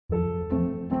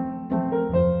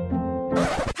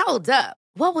Hold up.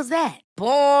 What was that?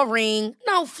 Boring.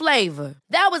 No flavor.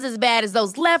 That was as bad as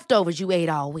those leftovers you ate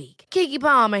all week. Keke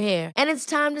Palmer here. And it's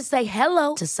time to say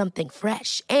hello to something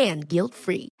fresh and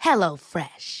guilt-free. Hello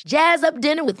Fresh. Jazz up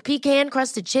dinner with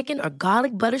pecan-crusted chicken or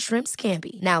garlic butter shrimp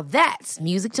scampi. Now that's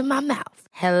music to my mouth.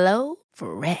 Hello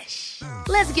Fresh.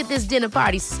 Let's get this dinner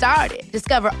party started.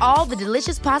 Discover all the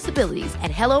delicious possibilities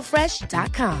at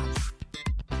hellofresh.com.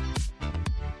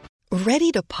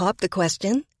 Ready to pop the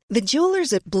question? The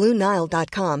jewelers at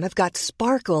BlueNile.com have got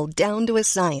sparkle down to a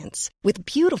science with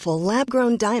beautiful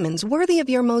lab-grown diamonds worthy of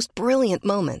your most brilliant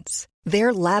moments.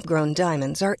 Their lab-grown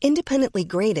diamonds are independently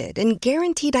graded and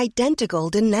guaranteed identical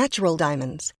to natural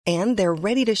diamonds, and they're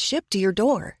ready to ship to your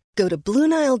door. Go to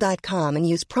BlueNile.com and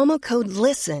use promo code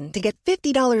LISTEN to get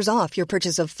 $50 off your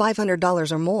purchase of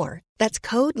 $500 or more. That's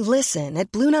code LISTEN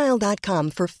at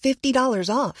BlueNile.com for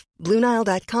 $50 off.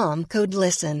 BlueNile.com, code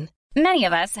LISTEN. Many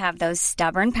of us have those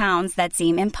stubborn pounds that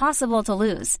seem impossible to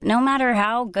lose, no matter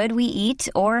how good we eat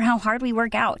or how hard we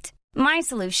work out. My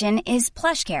solution is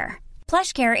PlushCare.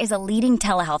 PlushCare is a leading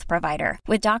telehealth provider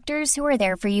with doctors who are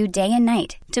there for you day and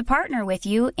night to partner with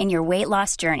you in your weight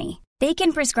loss journey. They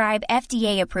can prescribe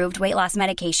FDA-approved weight loss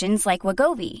medications like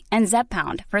Wegovy and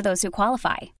Zepbound for those who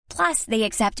qualify. Plus, they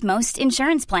accept most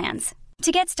insurance plans.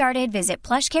 To get started, visit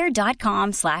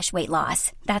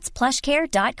plushcare.com/weightloss. That's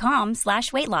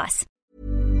plushcare.com/weightloss.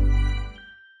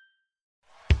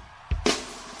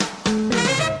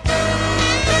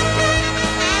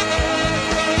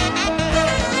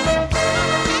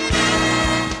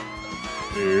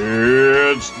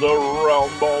 It's the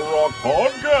Roundball Rock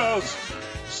Podcast,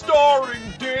 starring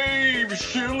Dave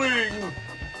Schilling,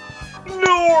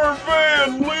 Noor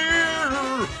Van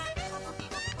Leer,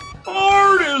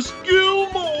 Artis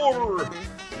Gilmore,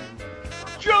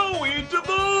 Joey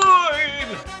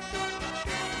Devine,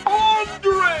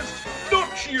 Andres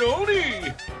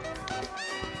Noccioni,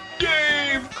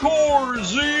 Dave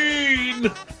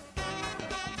Corzine,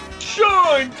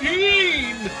 Sean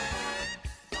Keane,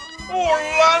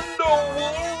 Orlando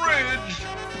Woolridge,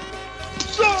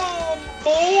 Tom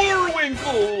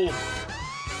Boerwinkle,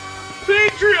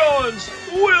 Patreons,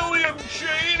 William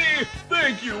Cheney,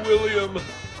 thank you, William,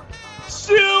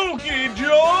 Silky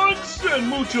Johnson,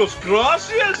 muchos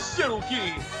gracias,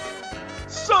 Silky,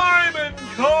 Simon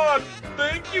Cott,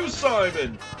 thank you,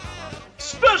 Simon,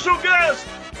 special guest,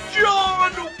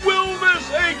 John Wilmus,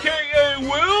 a.k.a.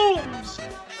 Wilms,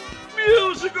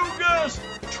 musical guest,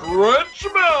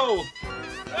 Trenchmouth,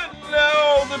 and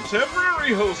now the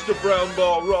temporary host of Brown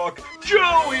Ball Rock,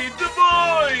 Joey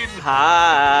Devine.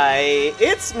 Hi,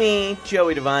 it's me,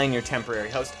 Joey Devine, your temporary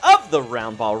host of the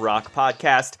Round Ball Rock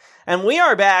podcast, and we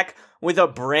are back with a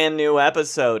brand new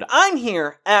episode. I'm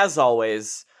here, as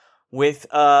always, with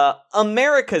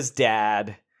America's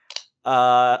dad,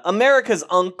 America's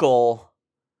uncle,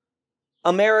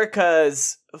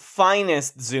 America's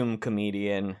finest Zoom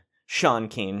comedian, Sean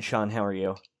Keane. Sean, how are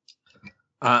you?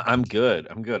 I'm good.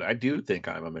 I do think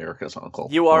I'm America's uncle.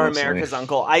 You are honestly. America's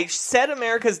uncle. I said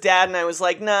America's dad, and I was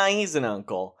like, nah, he's an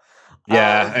uncle.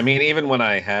 Yeah, I mean, even when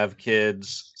I have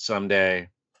kids someday,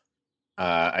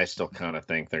 I still kind of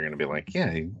think they're going to be like,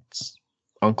 yeah, it's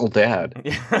Uncle Dad.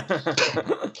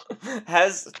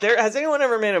 Has anyone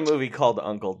ever made a movie called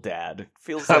Uncle Dad?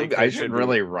 Feels like I should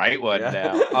really write one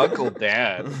now. Uncle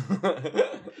Dad.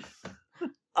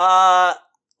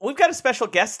 We've got a special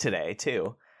guest today,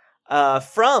 too.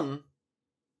 From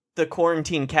the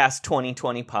Quarantine Cast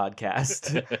 2020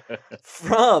 podcast,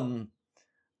 from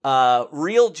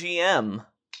Real GM,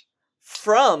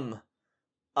 from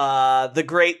the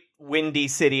great windy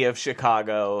city of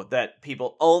Chicago that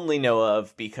people only know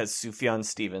of because Sufjan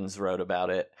Stevens wrote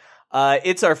about it.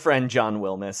 It's our friend John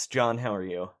Wilmus. John, how are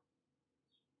you?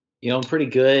 You know, I'm pretty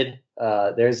good.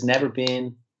 There's never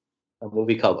been a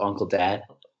movie called Uncle Dad,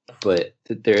 but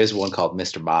there is one called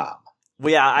Mr. Mom.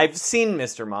 Well, yeah, I've seen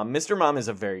Mr. Mom. Mr. Mom is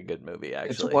a very good movie,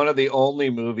 actually. It's one of the only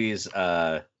movies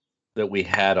that we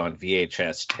had on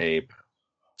VHS tape.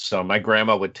 So my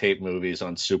grandma would tape movies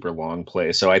on super long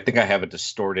play. So I think I have a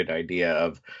distorted idea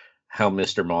of how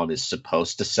Mr. Mom is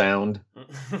supposed to sound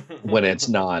when it's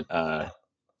not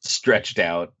stretched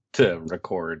out to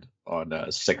record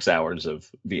on 6 hours of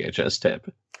VHS tape.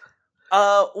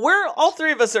 We're all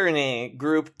three of us are in a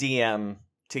group DM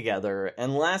together,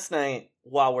 and last night,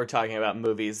 while we're talking about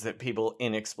movies that people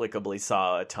inexplicably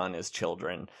saw a ton as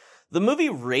children, the movie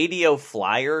Radio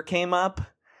Flyer came up,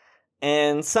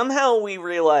 and somehow we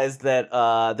realized that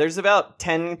there's about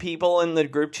 10 people in the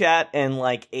group chat, and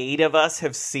like 8 of us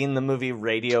have seen the movie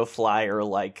Radio Flyer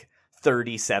like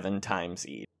 37 times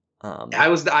each. I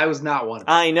was not one of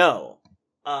them. I know.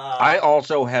 I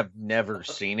also have never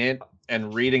seen it,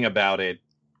 and reading about it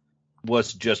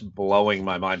was just blowing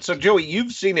my mind. So, Joey,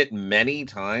 you've seen it many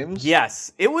times.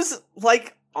 Yes, it was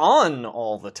like on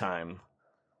all the time.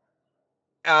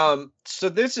 So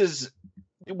this is.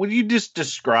 Would you just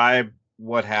describe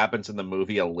what happens in the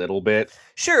movie a little bit?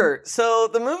 Sure. So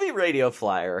the movie Radio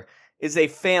Flyer is a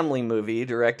family movie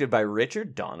directed by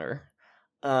Richard Donner,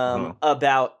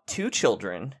 about two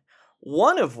children,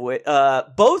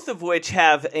 both of which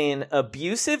have an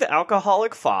abusive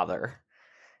alcoholic father.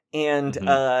 And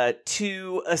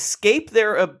to escape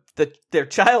their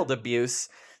child abuse,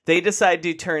 they decide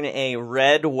to turn a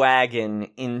red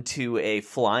wagon into a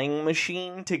flying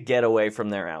machine to get away from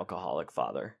their alcoholic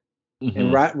father. Mm-hmm.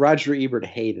 And Roger Ebert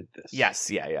hated this. Yes,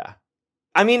 yeah.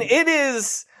 I mean, it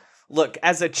is. Look,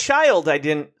 as a child,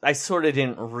 I sort of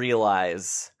didn't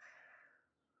realize,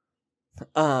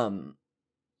 how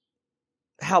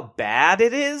bad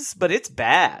it is, but it's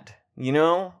bad. You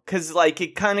know? Because, like,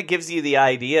 it kind of gives you the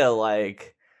idea,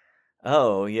 like,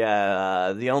 oh,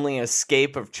 yeah, the only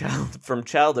escape from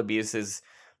child abuse is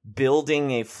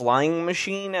building a flying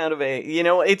machine out of a, you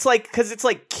know, it's like, because it's,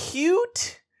 like,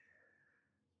 cute,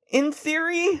 in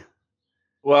theory.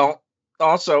 Well,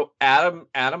 also, Adam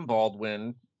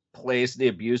Baldwin plays the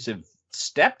abusive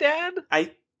stepdad?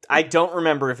 I don't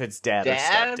remember if it's dad or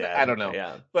stepdad. I don't know.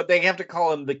 Yeah. But they have to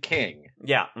call him the king.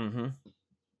 Yeah, mm-hmm.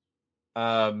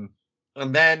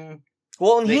 And then,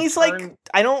 well, and he's like,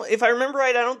 if I remember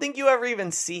right, I don't think you ever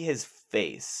even see his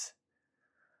face.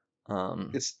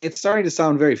 It's starting to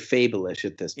sound very fable-ish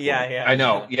at this point. Yeah. I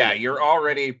know. Yeah, you're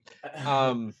already,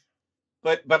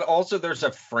 but also there's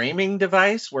a framing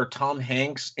device where Tom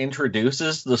Hanks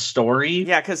introduces the story.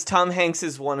 Yeah, because Tom Hanks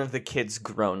is one of the kids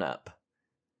grown up.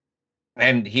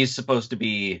 And he's supposed to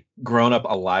be grown-up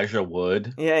Elijah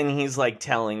Wood. Yeah, and he's like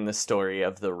telling the story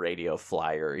of the Radio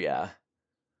Flyer, yeah.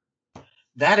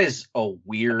 That is a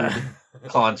weird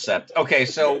concept. Okay,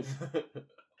 so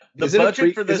the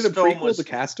budget for this film was The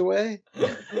Castaway.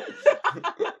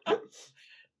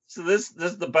 So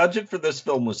the budget for this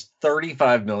film was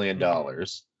 $35 million,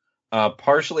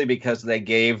 partially because they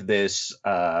gave this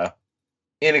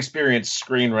inexperienced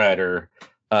screenwriter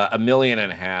 $1.5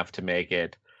 million to make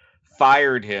it,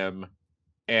 fired him,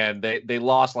 and they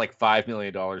lost like $5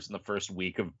 million in the first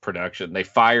week of production. They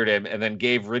fired him and then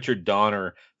gave Richard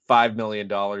Donner $5 million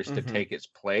to take its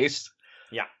place.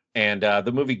 Yeah. And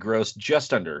the movie grossed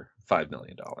just under $5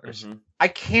 million. I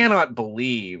cannot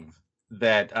believe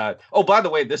that. Oh, by the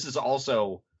way, this is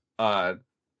also the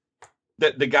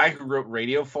guy who wrote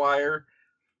Radio Flyer.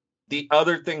 The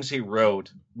other things he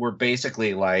wrote were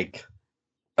basically like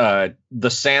The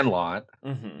Sandlot,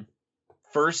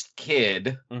 First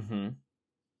Kid,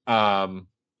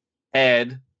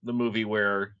 Ed, the movie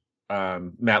where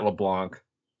Matt LeBlanc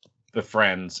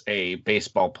befriends a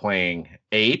baseball-playing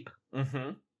ape.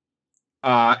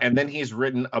 And then he's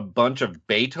written a bunch of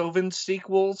Beethoven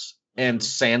sequels and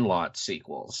Sandlot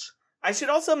sequels. I should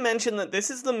also mention that this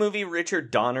is the movie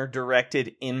Richard Donner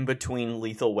directed in between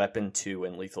Lethal Weapon 2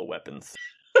 and Lethal Weapon 3.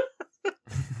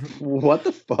 What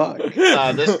the fuck?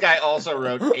 This guy also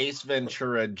wrote Ace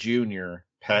Ventura Jr.,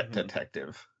 Pet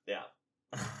Detective. Yeah.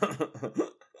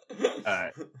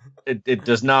 It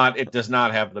does not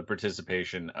have the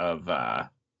participation of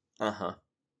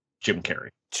Jim Carrey.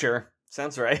 Sure.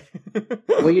 Sounds right.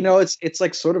 Well, you know, it's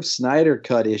like sort of Snyder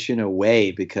Cut-ish in a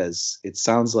way, because it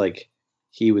sounds like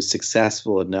he was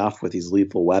successful enough with these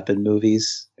Lethal Weapon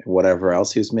movies and whatever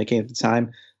else he was making at the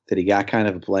time that he got kind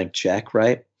of a blank check,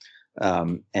 right?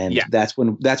 That's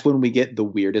when we get the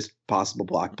weirdest possible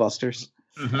blockbusters.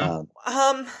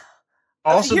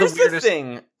 Also, here's the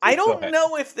thing. I don't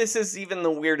know if this is even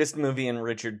the weirdest movie in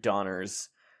Richard Donner's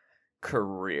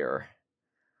career.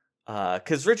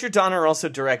 Because Richard Donner also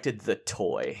directed The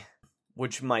Toy,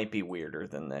 which might be weirder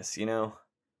than this, you know?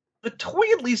 The Toy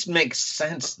at least makes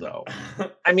sense, though.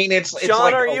 I mean, it's Sean,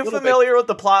 like are you familiar with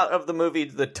the plot of the movie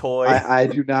The Toy? I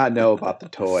do not know about The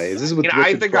Toy. Is this with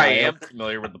I think Pryor? I am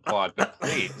familiar with the plot, but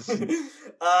please.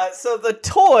 So The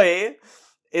Toy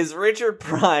is Richard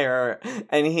Pryor,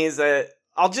 and he's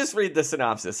I'll just read the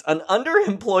synopsis. An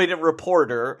underemployed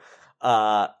reporter,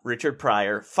 Richard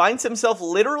Pryor, finds himself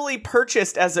literally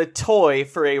purchased as a toy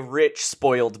for a rich,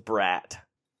 spoiled brat.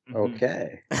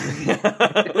 Okay.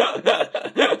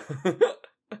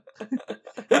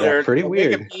 Their pretty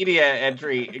weird. Wikipedia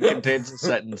entry contains a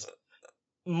sentence.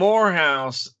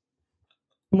 Morehouse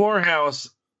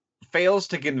fails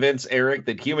to convince Eric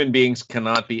that human beings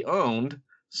cannot be owned,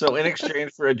 so in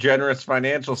exchange for a generous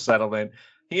financial settlement,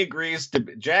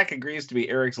 Jack agrees to be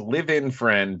Eric's live-in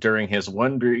friend during his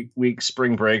 1 week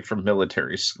spring break from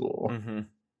military school.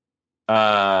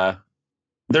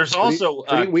 There's also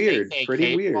pretty weird. KKK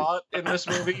Pretty weird. plot in this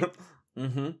movie.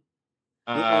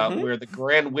 Mm-hmm. Where the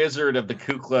Grand Wizard of the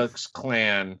Ku Klux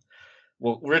Klan,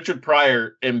 Richard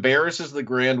Pryor embarrasses the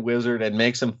Grand Wizard and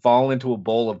makes him fall into a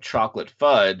bowl of chocolate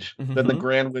fudge. Then the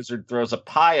Grand Wizard throws a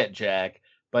pie at Jack,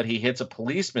 but he hits a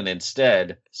policeman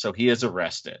instead, so he is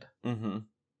arrested. What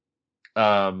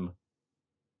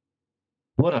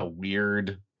a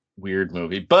weird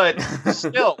movie, but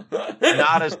still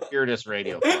not as weird as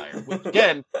Radio Flyer, which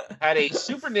again had a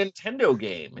Super Nintendo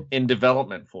game in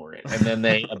development for it, and then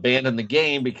they abandoned the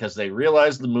game because they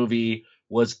realized the movie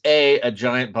was a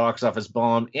giant box office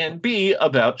bomb, and B,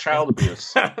 about child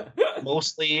abuse.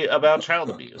 Mostly about child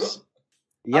abuse.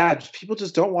 Yeah, people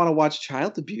just don't want to watch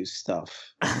child abuse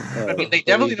stuff. I mean, they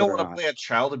definitely don't want to play a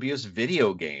child abuse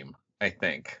video game, I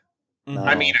think. No.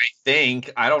 I mean,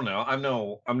 I don't know.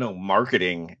 I'm no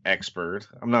marketing expert.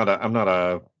 I'm not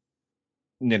a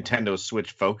Nintendo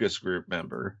Switch focus group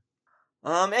member.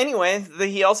 Anyway,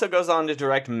 he also goes on to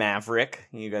direct Maverick.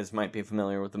 You guys might be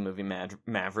familiar with the movie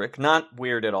Maverick. Not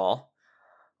weird at all.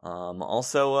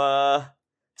 Also,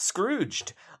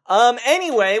 Scrooged.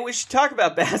 Anyway, we should talk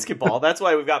about basketball. That's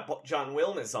why we've got John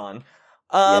Wilnes on.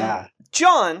 Yeah.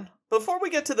 John, before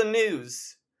we get to the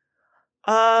news,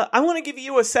 I want to give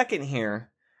you a second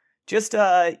here. Just,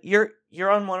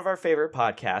 you're on one of our favorite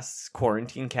podcasts,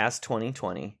 Quarantine Cast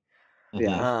 2020.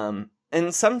 Yeah.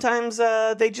 And sometimes,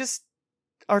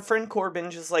 our friend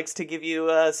Corbin just likes to give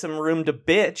you some room to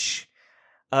bitch.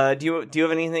 Do you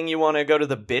have anything you want to go to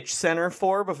the bitch center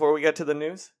for before we get to the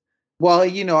news? Well,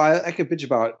 I could bitch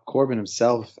about Corbin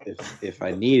himself if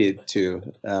I needed to.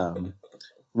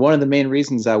 One of the main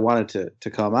reasons I wanted to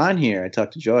come on here, I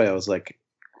talked to Joy. I was like,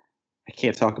 I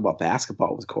can't talk about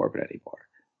basketball with Corbin anymore,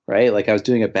 right? Like I was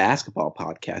doing a basketball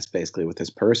podcast basically with this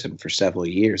person for several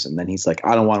years, and then he's like,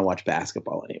 I don't want to watch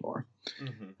basketball anymore.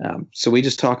 So we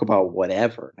just talk about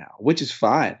whatever now, which is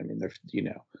fine. I mean,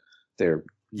 they're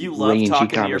you love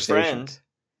talking to your friend.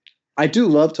 I do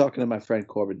love talking to my friend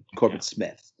Corbin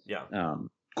Smith. Yeah.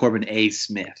 Corbin A.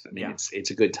 Smith. I mean,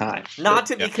 it's a good time. Not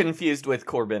to be confused with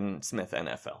Corbin Smith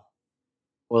NFL.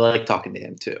 Well, I like talking to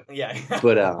him too. Yeah.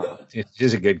 But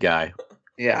he's a good guy.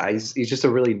 Yeah, he's just a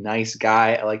really nice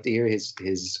guy. I like to hear his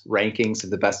rankings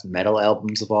of the best metal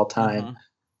albums of all time,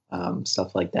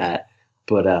 stuff like that.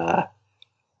 But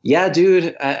yeah,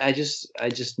 dude, I just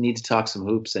need to talk some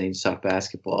hoops. I need to talk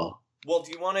basketball. Well,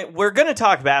 do you want to? We're going to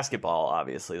talk basketball,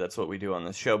 obviously. That's what we do on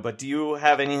this show. But do you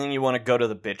have anything you want to go to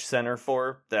the bitch center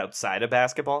for outside of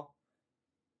basketball?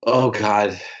 Oh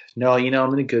God, no.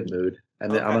 I'm in a good mood.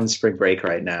 I'm on spring break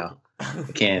right now. I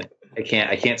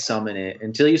can't summon it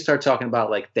until you start talking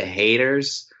about like the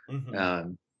haters,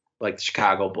 like the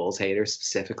Chicago Bulls haters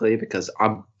specifically, because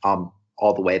I'm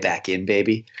all the way back in,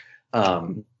 baby.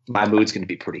 My mood's going to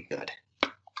be pretty good.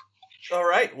 All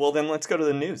right. Well, then let's go to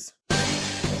the news.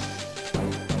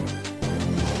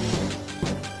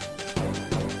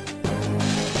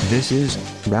 This is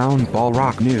Round Ball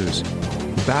Rock News.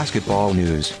 Basketball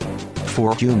news.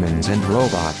 For humans and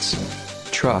robots.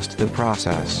 Trust the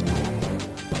process.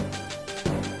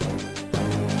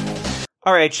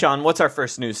 All right, Sean, what's our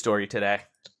first news story today?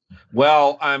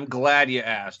 Well, I'm glad you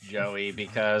asked, Joey,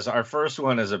 because our first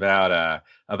one is about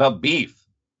beef.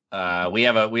 We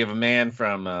have a man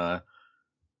from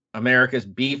America's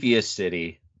beefiest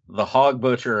city, the hog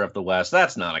butcher of the West.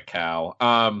 That's not a cow.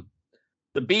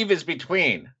 The beef is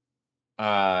between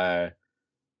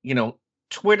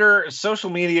Twitter, social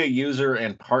media user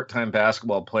and part-time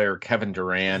basketball player Kevin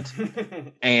Durant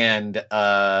and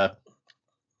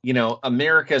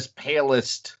America's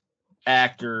palest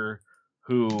actor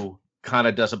who kind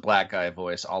of does a black guy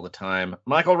voice all the time,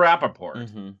 Michael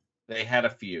Rappaport. They had a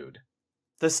feud.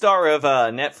 The star of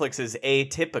Netflix's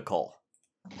Atypical.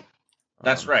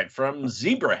 That's right, from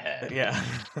Zebrahead. Yeah.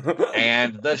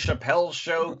 And the Chappelle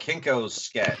Show Kinko's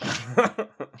sketch.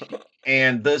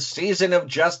 And the season of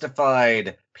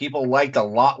Justified, people liked a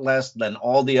lot less than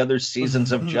all the other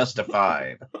seasons of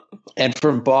Justified. And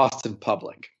from Boston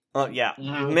Public. Yeah,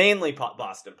 mainly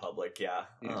Boston Public, yeah.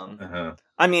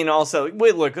 I mean, also,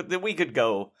 we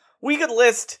could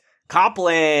list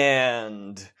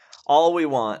Copland all we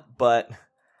want, but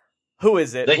who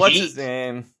is it? What's his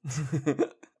name?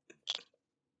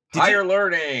 Higher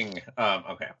Learning.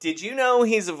 Okay. Did you know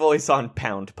he's a voice on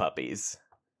Pound Puppies?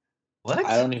 What?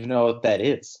 I don't even know what that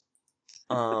is.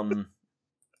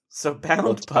 So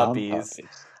Pound Puppies.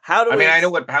 I know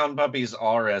what Pound Puppies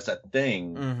are as a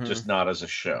thing, just not as a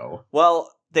show.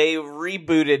 Well, they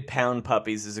rebooted Pound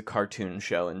Puppies as a cartoon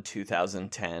show in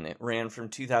 2010. It ran from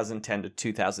 2010 to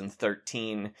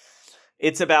 2013.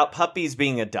 It's about puppies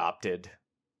being adopted,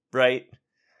 right?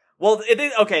 Well, it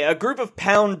is okay. A group of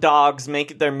pound dogs make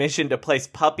it their mission to place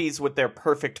puppies with their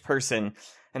perfect person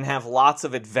and have lots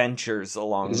of adventures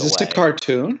along the way. Is this a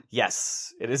cartoon?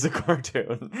 Yes, it is a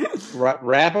cartoon.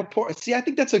 Rappaport. See, I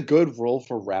think that's a good role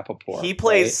for Rappaport. He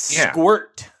plays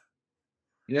Squirt.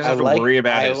 He doesn't have to worry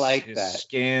about his that.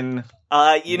 skin.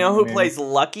 You know who plays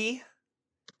Lucky?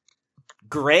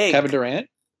 Greg. Kevin Durant?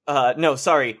 No,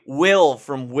 sorry. Will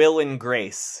from Will and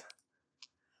Grace.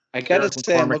 I gotta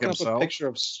say, I'm looking up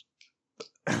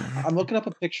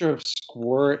a picture of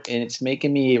Squirt, and it's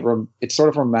making me. It's sort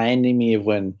of reminding me of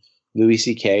when Louis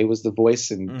C.K. was the voice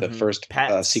in the first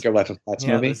Secret Life of Pets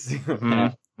movie.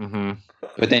 Mm-hmm.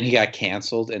 But then he got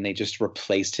canceled, and they just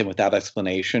replaced him without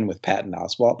explanation with Patton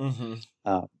Oswalt. Mm-hmm.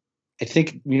 I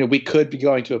think we could be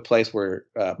going to a place where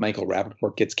Michael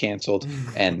Rappaport gets canceled,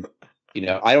 and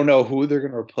I don't know who they're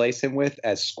going to replace him with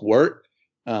as Squirt,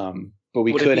 but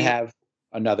we could have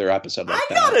another episode like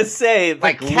that. I gotta say,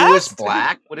 Lewis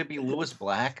Black. Would it be Lewis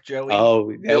Black, Joey? Oh,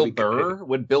 Bill Burr.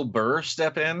 Would Bill Burr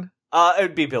step in? It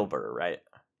would be Bill Burr, right?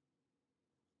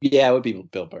 Yeah, it would be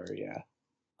Bill Burr. Yeah.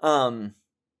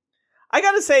 I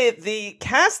gotta say, the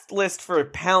cast list for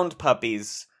Pound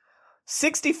Puppies,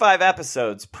 65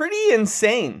 episodes, pretty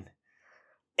insane.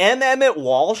 M. Emmett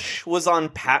Walsh was on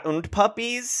Pound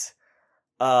Puppies.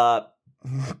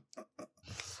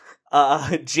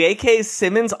 J.K.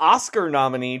 Simmons, Oscar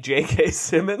nominee J.K.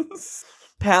 Simmons,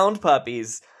 Pound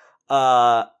Puppies.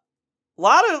 Lot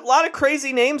of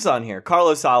crazy names on here.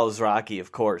 Carlos Alazraqui,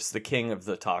 of course, the king of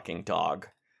the talking dog.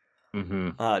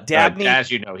 Mm-hmm. Dabney,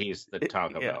 as you know, he's the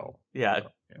Taco Bell. Yeah.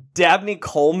 Dabney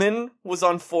Coleman was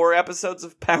on 4 episodes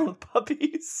of Pound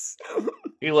Puppies.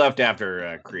 He left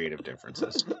after creative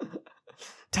differences.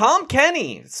 Tom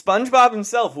Kenny, SpongeBob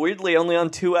himself, weirdly only on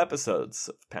 2 episodes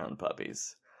of Pound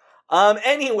Puppies.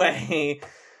 Anyway,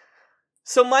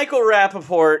 so Michael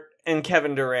Rappaport and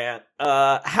Kevin Durant,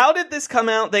 how did this come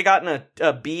out? They got in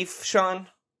a beef, Sean?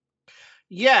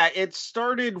 Yeah, it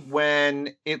started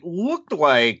when it looked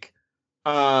like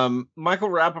Michael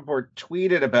Rappaport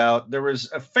tweeted about there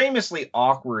was a famously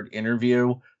awkward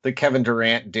interview that Kevin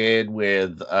Durant did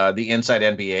with the Inside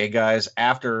NBA guys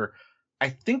after, I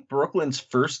think, Brooklyn's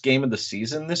first game of the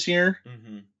season this year.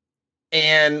 Mm-hmm.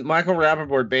 And Michael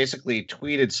Rappaport basically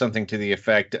tweeted something to the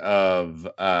effect of,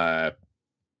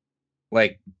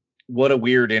 what a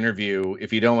weird interview.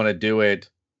 If you don't want to do it,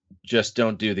 just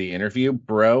don't do the interview,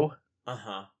 bro.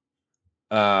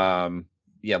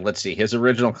 Yeah, let's see. His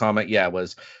original comment,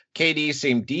 was KD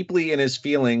seemed deeply in his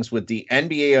feelings with the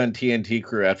NBA on TNT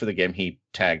crew after the game. He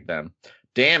tagged them.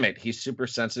 Damn it, he's super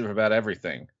sensitive about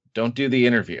everything. Don't do the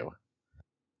interview.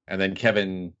 And then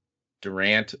Kevin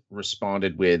Durant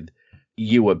responded with,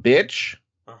 "You a bitch."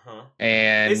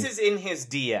 And this is in his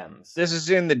DMs. This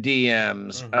is in the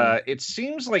DMs. Mm-hmm. It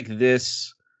seems like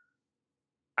this.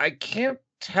 I can't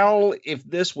tell if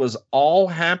this was all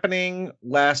happening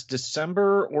last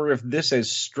December or if this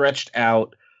has stretched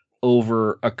out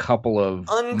over a couple of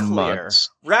months.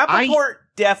 Rappaport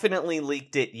definitely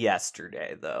leaked it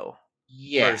yesterday, though.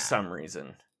 Yeah, for some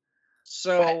reason.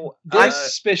 So there's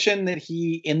suspicion that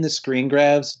he, in the screen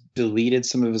grabs, deleted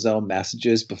some of his own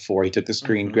messages before he took the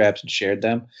screen grabs and shared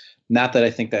them. Not that I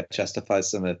think that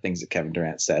justifies some of the things that Kevin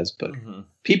Durant says, but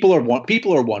people are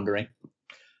wondering.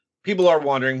 People are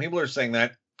wondering. People are saying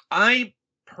that. I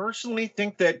personally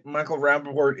think that Michael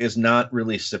Rappaport is not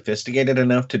really sophisticated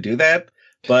enough to do that,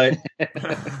 but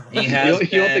he has.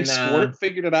 You don't think Squirt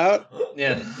figured it out?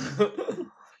 Yeah.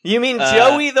 You mean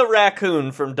Joey the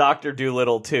Raccoon from Dr.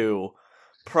 Dolittle 2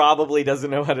 probably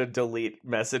doesn't know how to delete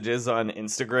messages on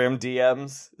Instagram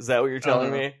DMs? Is that what you're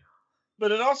telling me?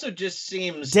 But it also just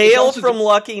seems... Dale from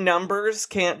Lucky Numbers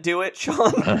can't do it,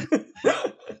 Sean?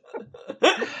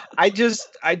 I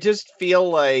just feel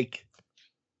like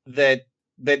that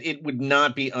it would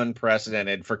not be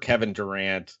unprecedented for Kevin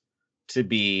Durant to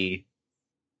be,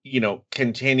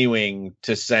 continuing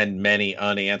to send many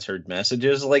unanswered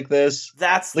messages like this.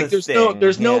 That's the thing.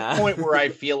 There's no point where I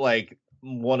feel like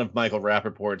one of Michael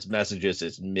Rappaport's messages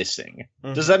is missing.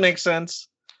 Mm-hmm. Does that make sense?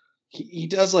 He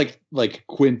does like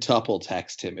quintuple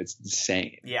text him. It's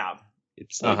insane. Yeah.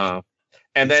 It's like,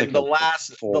 and then the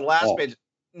last page.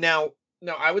 Now,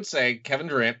 I would say Kevin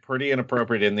Durant pretty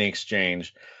inappropriate in the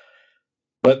exchange,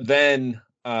 but then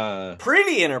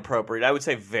pretty inappropriate. I would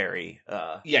say very.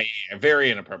 Very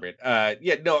inappropriate.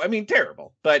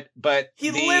 Terrible. But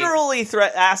he literally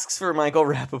asks for Michael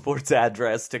Rappaport's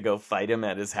address to go fight him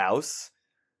at his house.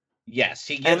 Yes,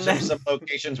 he gives them some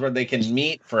locations where they can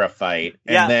meet for a fight.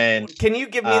 And then can you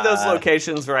give me those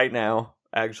locations right now?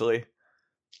 Actually,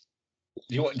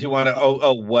 Do you want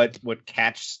to? What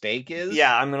catch steak is?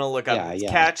 Yeah, I'm gonna look up Yeah.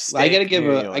 catch steak. I gotta give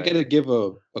New a York.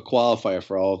 qualifier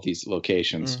for all of these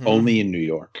locations. Mhm. Only in New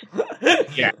York.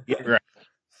 Yeah, you're right.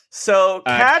 So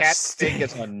catch steak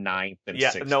is on 9th and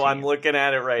yeah, 16th. no, I'm looking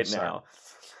at it right Sorry. now.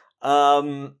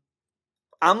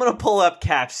 I'm gonna pull up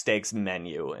Catch Steak's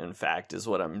menu. In fact, is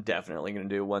what I'm definitely gonna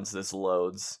do once this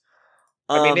loads.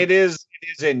 I mean,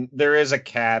 there is a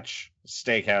Catch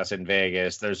Steakhouse in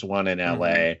Vegas. There's one in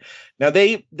LA. Now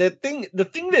the thing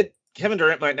that Kevin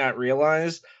Durant might not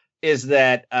realize is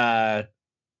that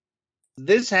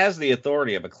this has the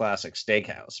authority of a classic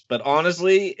steakhouse, but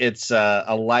honestly, it's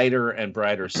a lighter and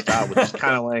brighter style, which is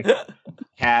kind of like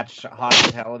Catch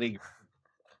hospitality,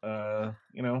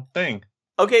 thing.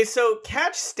 Okay, so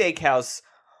Catch Steakhouse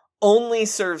only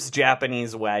serves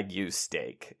Japanese Wagyu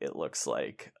steak, it looks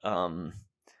like.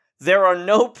 There are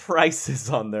no prices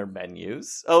on their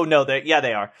menus. Oh, no,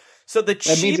 they are. So the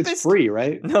cheapest... That means it's free,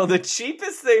 right? No, the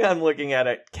cheapest thing I'm looking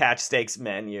at Catch Steak's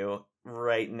menu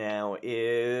right now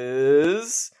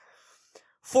is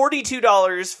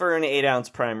 $42 for an 8-ounce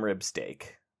prime rib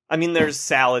steak. I mean, there's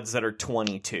salads that are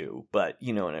 $22, but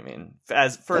you know what I mean.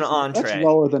 As for an entree, that's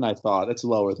lower than I thought. That's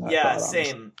lower than I thought. Yeah, honestly.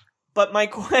 same. But my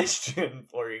question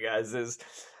for you guys is,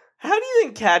 how do you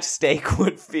think Catch Steak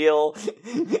would feel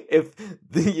if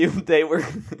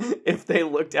they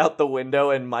looked out the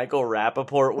window and Michael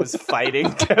Rappaport was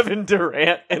fighting Kevin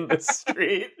Durant in the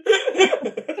street?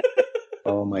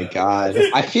 Oh my God.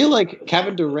 I feel like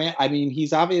Kevin Durant, I mean,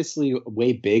 he's obviously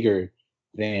way bigger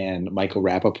than Michael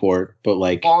Rappaport, but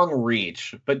like long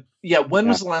reach. But yeah, when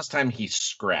was the last time he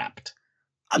scrapped?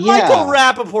 Michael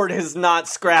Rappaport has not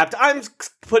scrapped. I'm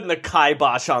putting the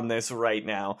kibosh on this right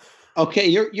now. Okay,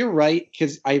 you're right,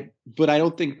 but I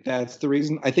don't think that's the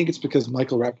reason. I think it's because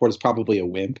Michael Rappaport is probably a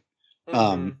wimp.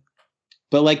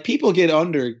 But like people get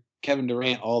under Kevin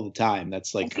Durant all the time.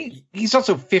 That's like he's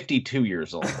also 52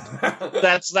 years old.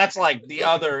 that's like the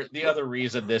other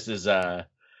reason this is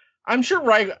I'm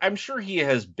sure he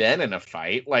has been in a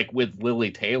fight, like with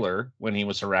Lily Taylor when he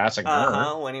was harassing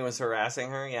her. When he was harassing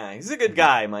her, yeah. He's a good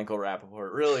guy, Michael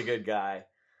Rappaport. Really good guy.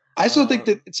 I still think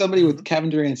that somebody with Kevin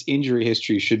Durant's injury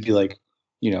history should be like,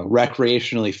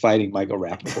 recreationally fighting Michael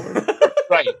Rappaport.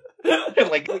 Right.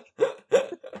 like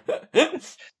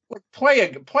play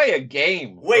a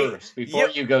game first before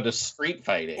you go to street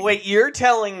fighting. Wait, you're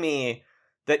telling me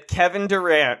that Kevin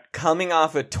Durant, coming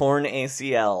off a torn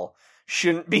ACL,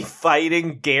 shouldn't be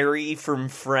fighting Gary from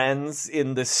Friends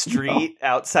in the street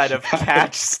outside of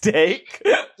Catch Steak?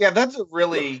 Yeah, that's a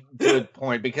really good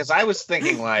point, because I was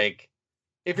thinking, like,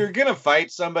 if you're going to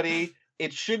fight somebody,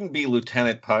 it shouldn't be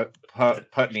Lieutenant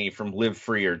Putney from Live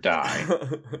Free or Die.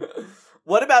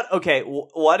 What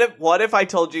if I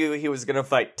told you he was going to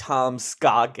fight Tom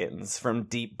Scoggins from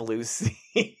Deep Blue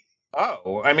Sea?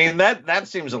 Oh, I mean, that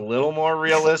seems a little more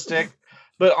realistic.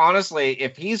 But honestly,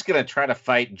 if he's going to try to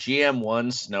fight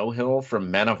GM1 Snowhill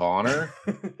from Men of Honor,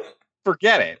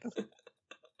 forget it.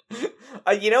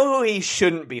 You know who he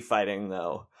shouldn't be fighting,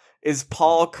 though? Is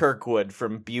Paul Kirkwood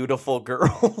from Beautiful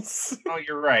Girls. Oh,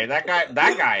 you're right. That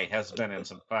guy has been in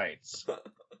some fights.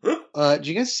 Did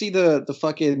you guys see the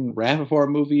fucking Rappaport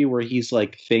movie where he's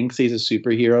like thinks he's a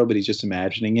superhero, but he's just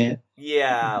imagining it?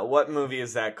 Yeah. What movie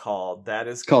is that called? That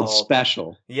is called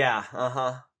Special. Yeah.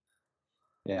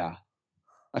 Yeah.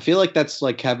 I feel like that's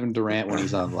like Kevin Durant when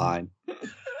he's online.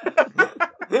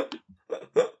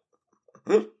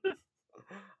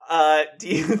 Do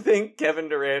you think Kevin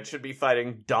Durant should be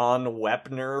fighting Don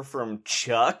Wepner from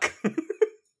Chuck?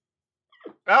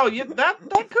 Oh, yeah,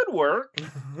 that could work.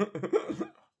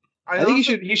 I think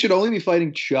he should only be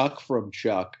fighting Chuck from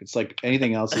Chuck. It's like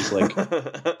anything else is like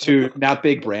not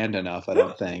big brand enough, I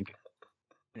don't think.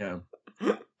 Yeah.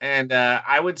 And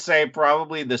I would say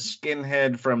probably the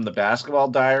skinhead from the Basketball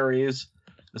Diaries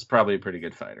is probably a pretty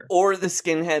good fighter. Or the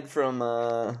skinhead from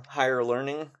Higher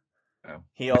Learning. Oh.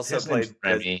 He also played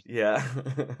Remy. Yeah.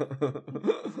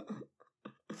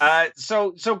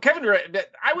 So Kevin Durant,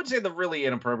 I would say the really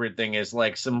inappropriate thing is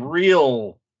like some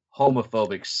real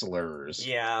homophobic slurs.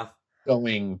 Yeah.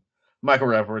 Going Michael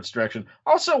Rappaport's direction.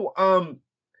 Also,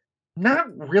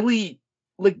 not really,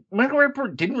 like, Michael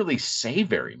Rappaport didn't really say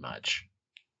very much.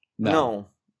 No.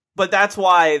 But that's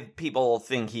why people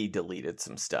think he deleted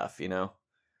some stuff, you know?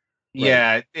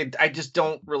 Yeah, I just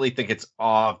don't really think it's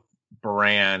off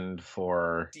brand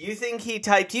for... Do you think he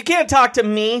typed, "You can't talk to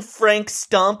me, Frank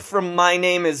Stump from My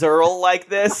Name is Earl," like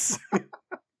this?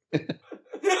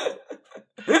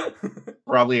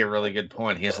 Probably a really good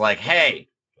point. He's like, "Hey,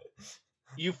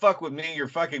 you fuck with me, you're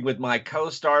fucking with my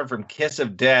co-star from Kiss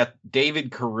of Death,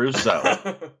 David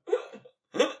Caruso."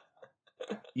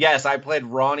 Yes, I played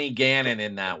Ronnie Gannon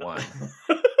in that one.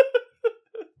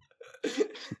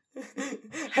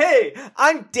 Hey,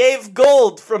 I'm Dave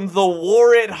Gold from The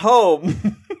War at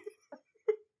Home.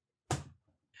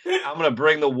 I'm going to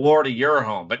bring the war to your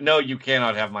home, but no, you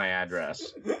cannot have my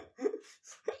address.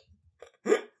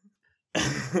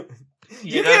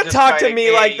 You can't talk to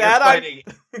me like that.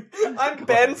 I'm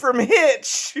Ben from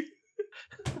Hitch.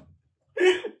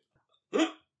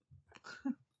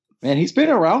 Man, he's been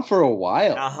around for a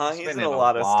while. He's in a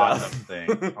lot of stuff.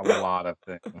 A lot of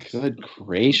things. Good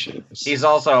gracious. He's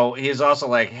also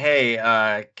like,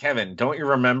 hey, Kevin, don't you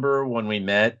remember when we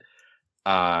met?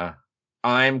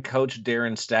 I'm Coach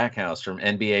Darren Stackhouse from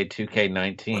NBA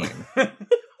 2K19.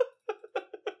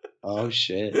 Oh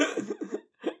shit.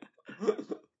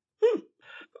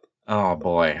 Oh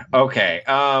boy. Okay.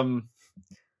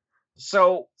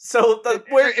 So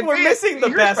we're missing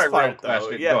the best part, though.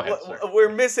 Question. Yeah, Go ahead, sir.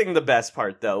 we're missing the best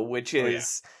part, though, which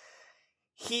is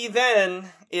he then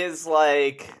is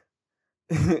like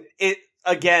it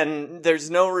again.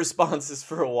 There's no responses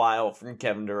for a while from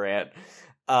Kevin Durant.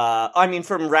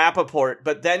 From Rappaport,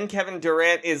 but then Kevin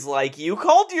Durant is like, "You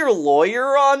called your lawyer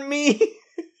on me."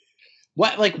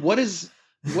 What? Like, what is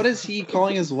he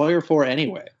calling his lawyer for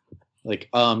anyway? Like,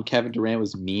 Kevin Durant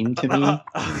was mean to me.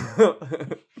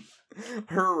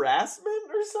 Harassment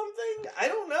or something? I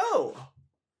don't know.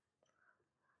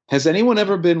 Has anyone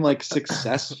ever been like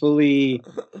successfully,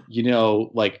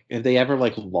 like, have they ever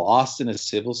like lost in a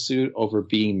civil suit over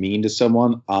being mean to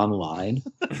someone online?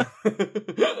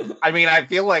 I mean, I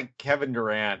feel like Kevin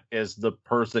Durant is the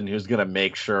person who's going to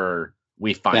make sure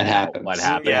we find out what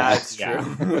happened. Yeah, it's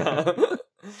true.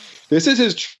 This is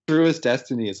his truest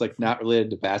destiny. It's like not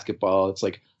related to basketball. It's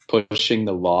like pushing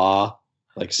the law,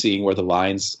 like seeing where the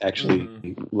lines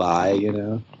actually lie,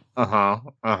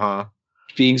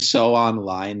 Being so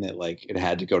online that like it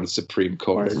had to go to Supreme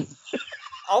Court.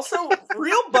 Also,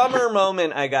 real bummer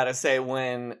moment, I gotta say,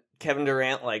 when Kevin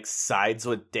Durant like sides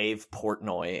with Dave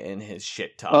Portnoy in his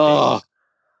shit talking. Oh,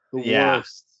 the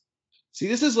worst. See,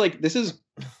 this is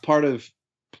part of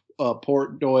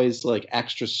Portnoy's like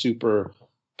extra super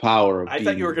power. I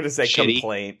thought you were gonna say shitty.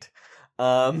 Complaint.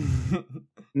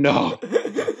 No.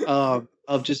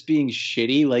 Of just being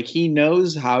shitty. Like he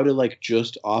knows how to like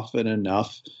just often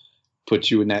enough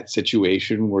put you in that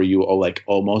situation where you like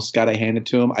almost gotta hand it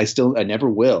to him. I never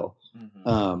will.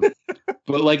 But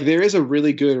like there is a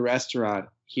really good restaurant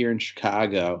here in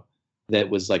Chicago that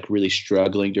was like really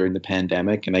struggling during the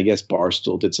pandemic, and I guess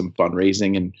Barstool did some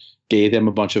fundraising and gave them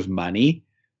a bunch of money.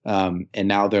 And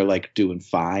now they're like doing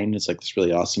fine. It's like this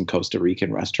really awesome Costa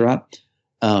Rican restaurant.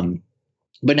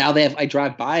 But now I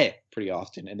drive by it pretty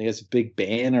often, and there's a big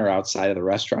banner outside of the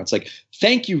restaurant. It's like,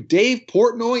 thank you, Dave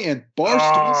Portnoy and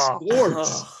Barstool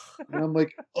Sports. And I'm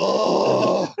like,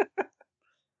 oh.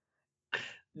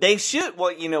 They should,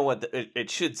 well, you know what it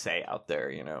should say out there,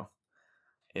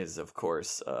 is, of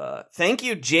course, thank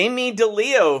you, Jamie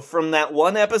DeLeo from that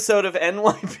one episode of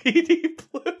NYPD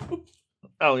Blue.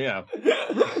 Oh, yeah.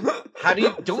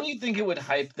 Don't you think it would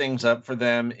hype things up for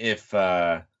them if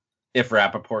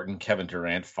Rappaport and Kevin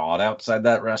Durant fought outside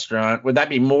that restaurant? Would that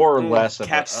be more or less than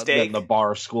the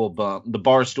Barstool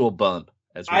bump,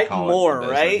 as we call it? More,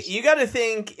 right? You got to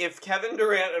think if Kevin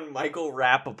Durant and Michael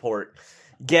Rappaport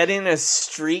get in a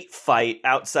street fight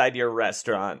outside your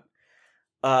restaurant,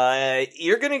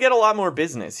 you're going to get a lot more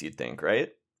business, you'd think, right?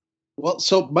 Well,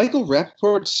 so Michael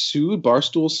Rappaport sued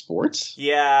Barstool Sports?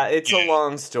 Yeah, it's a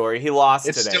long story. He lost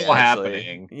it's today. It's still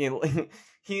happening.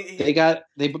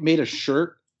 They made a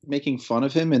shirt making fun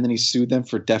of him, and then he sued them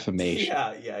for defamation.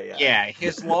 Yeah.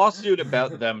 His lawsuit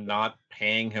about them not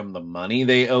paying him the money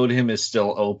they owed him is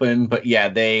still open, but yeah,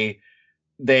 they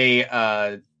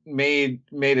made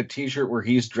a t-shirt where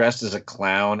he's dressed as a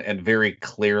clown and very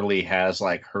clearly has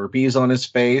like herpes on his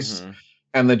face,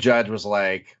 and the judge was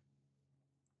like,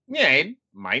 yeah, it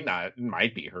might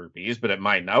be herpes, but it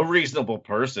might not. A reasonable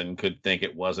person could think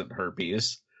it wasn't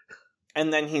herpes.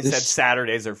 And then he said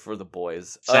Saturdays are for the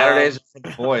boys. Saturdays are for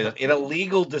the boys. In a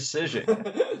legal decision.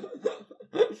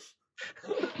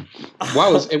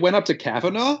 Wow, it went up to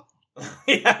Kavanaugh?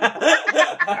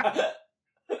 Yeah.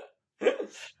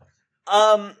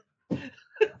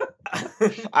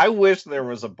 I wish there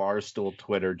was a Barstool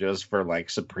Twitter just for like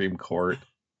Supreme Court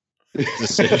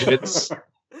decisions.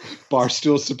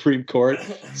 Barstool Supreme Court,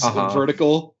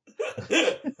 vertical.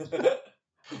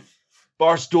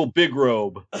 Barstool Big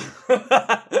Robe.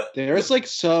 There's like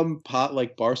some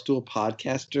Barstool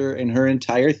podcaster, and her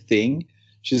entire thing,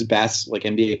 she's a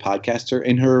NBA podcaster,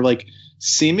 and her like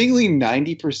seemingly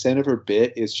 90% of her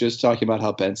bit is just talking about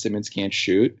how Ben Simmons can't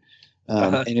shoot.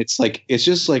 And it's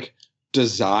just like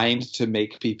designed to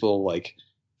make people like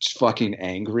fucking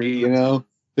angry, you know?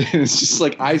 It's just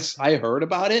like I heard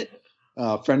about it.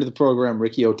 A friend of the program,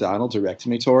 Ricky O'Donnell, directed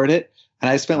me toward it, and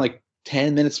I spent like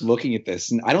 10 minutes looking at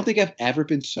this, and I don't think I've ever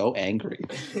been so angry.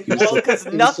 Well, because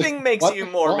nothing like, makes what you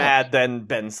the more fuck? mad than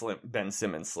Ben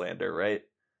Simmons slander, right?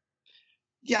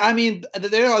 Yeah, I mean,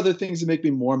 there are other things that make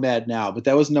me more mad now, but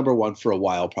that was number one for a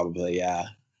while, probably. Yeah,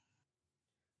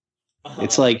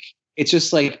 it's like it's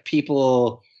just like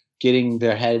people getting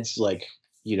their heads like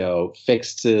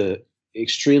fixed to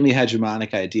extremely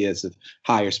hegemonic ideas of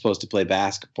how you're supposed to play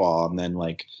basketball, and then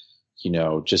like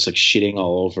just like shitting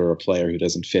all over a player who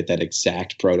doesn't fit that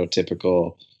exact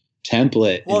prototypical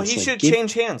template. Well, And it's he like, should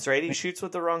change hands, right? He shoots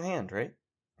with the wrong hand, right?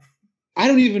 I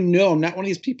don't even know. I'm not one of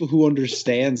these people who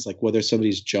understands like whether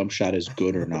somebody's jump shot is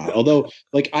good or not. Although,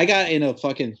 like, I got in a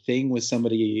fucking thing with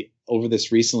somebody over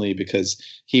this recently because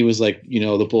he was like,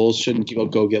 the Bulls shouldn't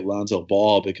go get Lonzo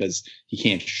Ball because he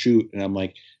can't shoot. And I'm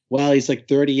like, well, he's like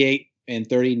 38 and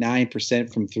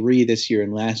 39% from three this year,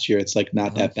 and last year it's like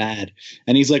not that bad.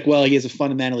 And he's like, well, he has a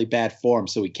fundamentally bad form,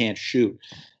 so he can't shoot.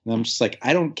 And I'm just like,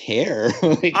 I don't care.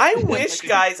 Like, I wish,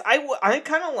 guys, I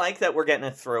kind of like that we're getting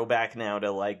a throwback now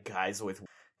to like guys with,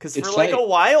 because for like a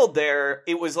while there,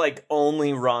 it was like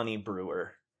only Ronnie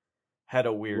Brewer had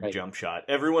a weird jump shot.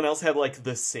 Everyone else had like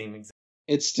the same exact.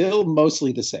 It's still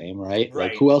mostly the same, right?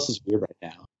 Right. Like, who else is weird right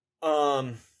now?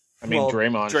 I mean,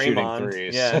 Draymond shooting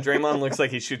threes. Yeah, Draymond looks like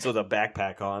he shoots with a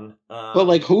backpack on. But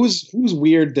like, who's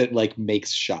weird that like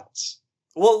makes shots?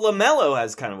 Well, LaMelo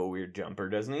has kind of a weird jumper,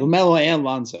 doesn't he? LaMelo and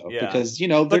Lonzo, Yeah. because they're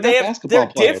not But basketball they're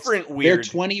players. different weird. They're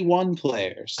 21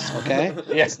 players. Okay,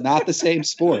 Yeah. It's not the same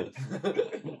sport.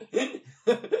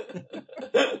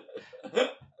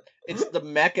 It's the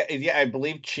mecca. Yeah, I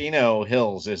believe Chino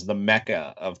Hills is the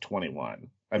mecca of 21.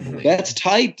 I believe. That's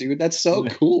tight, dude. That's so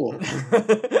cool.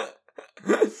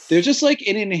 They're just like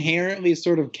an inherently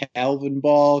sort of Calvin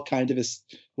ball kind of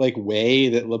like way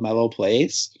that LaMelo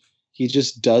plays. He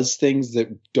just does things that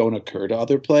don't occur to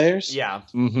other players. Yeah.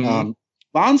 Mm-hmm.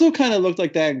 Lonzo kind of looked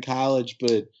like that in college,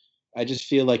 but I just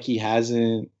feel like he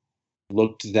hasn't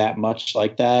looked that much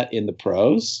like that in the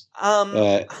pros.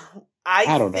 I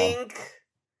don't think.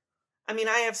 I mean,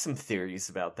 I have some theories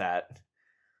about that.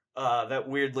 That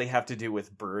weirdly have to do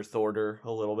with birth order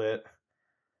a little bit.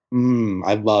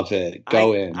 I love it.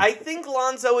 Go in. I think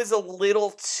Lonzo is a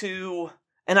little too,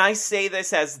 and I say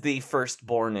this as the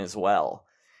firstborn as well.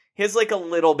 He has like a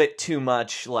little bit too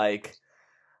much like,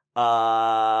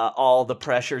 all the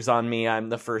pressure's on me. I'm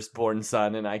the firstborn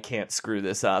son, and I can't screw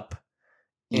this up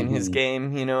in his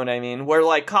game. You know what I mean? Where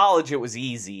like college, it was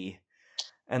easy.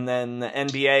 And then the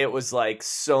NBA, it was like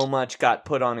so much got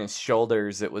put on his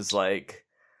shoulders. It was like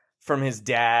from his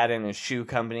dad and his shoe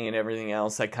company and everything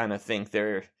else. I kind of think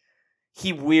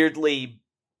he weirdly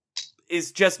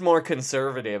is just more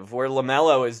conservative, where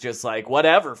LaMelo is just like,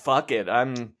 whatever, fuck it.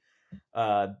 I'm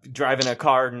driving a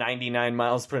car 99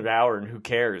 miles per hour and who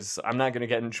cares? I'm not going to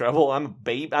get in trouble. I'm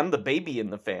the baby in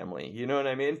the family. You know what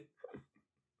I mean?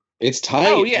 It's tight.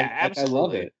 Oh yeah, Like,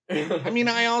 absolutely. I love it. I mean,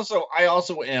 I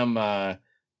also am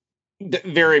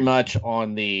very much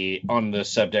on the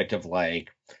subject of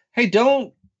like, hey,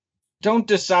 don't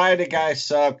decide a guy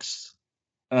sucks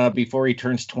before he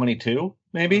turns 22,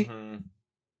 maybe. Mm-hmm.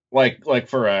 Like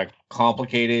for a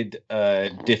complicated,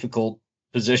 difficult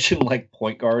position like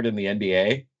point guard in the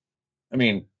NBA. I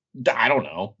mean, I don't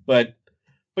know, but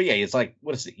yeah, it's like,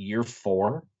 what is it, year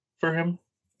 4 for him?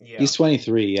 Yeah. He's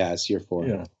 23. Yeah, it's year 4.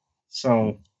 Yeah.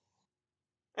 So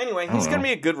anyway, he's going to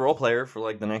be a good role player for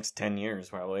like the next 10 years,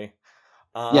 probably.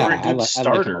 Yeah, or a good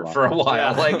starter for a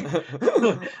while.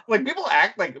 Yeah. Like people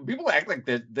act like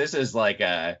this is like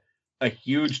a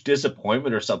huge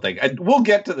disappointment or something. We'll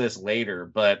get to this later,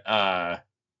 but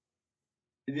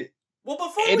well,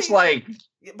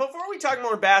 before we talk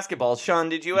more basketball, Sean,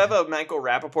 did you have a Michael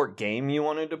Rappaport game you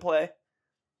wanted to play?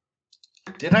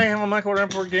 Did I have a Michael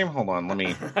Rappaport game? Hold on, let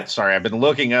me. Sorry, I've been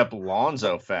looking up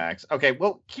Lonzo facts. Okay,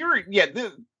 well,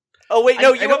 Oh wait,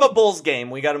 no, you have a Bulls game.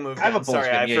 We got to move. I have a Bulls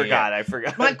Sorry, game. I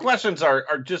forgot. My questions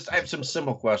are just. I have some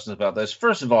simple questions about this.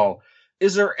 First of all,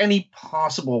 is there any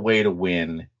possible way to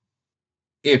win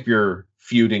if you're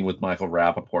feuding with Michael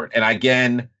Rappaport? And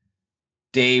again,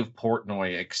 Dave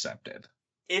Portnoy accepted.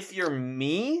 If you're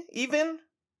me, even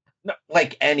no,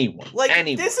 like anyone,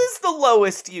 this is the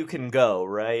lowest you can go,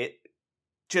 right?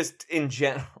 Just in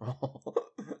general.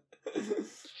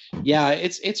 Yeah,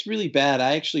 it's really bad.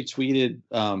 I actually tweeted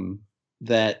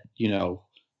that, no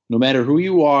matter who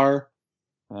you are,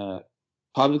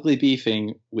 publicly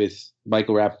beefing with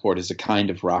Michael Rappaport is a kind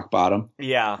of rock bottom.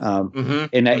 Yeah.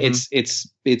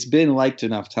 It's been liked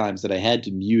enough times that I had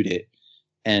to mute it.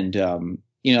 And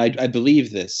I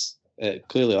believe this.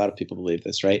 Clearly, a lot of people believe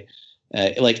this, right?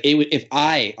 Like it would if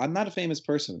I'm not a famous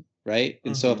person, right?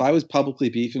 And so if I was publicly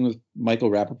beefing with Michael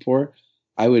Rappaport,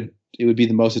 it would be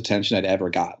the most attention I'd ever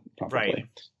gotten, probably.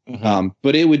 Right.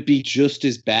 But it would be just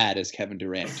as bad as Kevin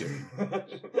Durant doing.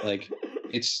 Like,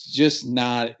 it's just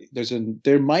not.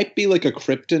 There might be like a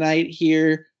kryptonite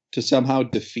here to somehow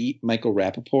defeat Michael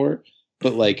Rappaport,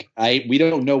 but like we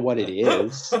don't know what it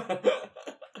is.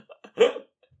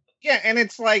 Yeah, and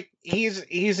it's like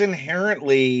he's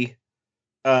inherently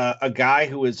a guy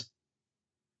who is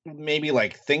maybe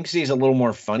like thinks he's a little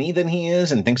more funny than he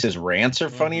is and thinks his rants are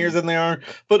funnier than they are,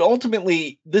 but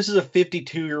ultimately this is a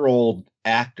 52-year-old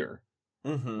actor.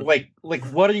 Like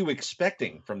what are you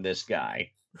expecting from this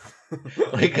guy?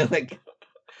 like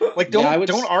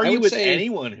don't argue with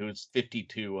anyone who's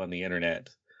 52 on the internet.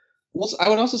 Well, I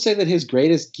would also say that his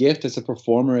greatest gift as a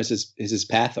performer is his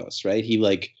pathos, right? He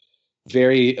like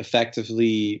very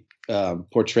effectively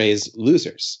portrays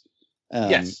losers.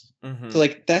 Yes. So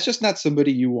like that's just not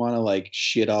somebody you want to like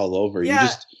shit all over. Yeah.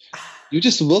 You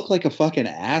just look like a fucking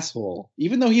asshole.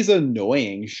 Even though he's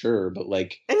annoying, sure, but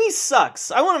like, and he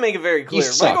sucks. I want to make it very clear.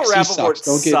 Michael Rappaport sucks.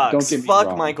 Don't get me Fuck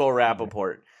wrong. Michael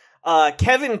Rappaport.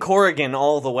 Kevin Corrigan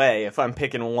all the way. If I'm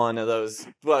picking one of those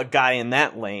guy in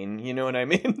that lane, you know what I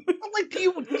mean? Like, do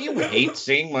you hate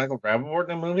seeing Michael Rappaport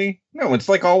in a movie? No, it's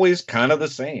like always kind of the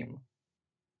same.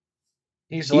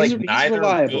 He's like neither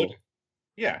reliable. Good.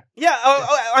 Yeah. Yeah.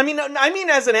 I mean,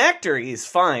 as an actor, he's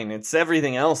fine. It's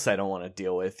everything else I don't want to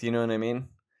deal with. You know what I mean?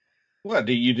 What?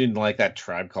 You didn't like that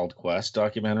Tribe Called Quest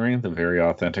documentary, the very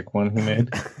authentic one he made?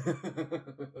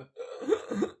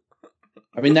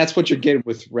 I mean, that's what you're getting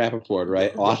with Rappaport,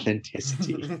 right?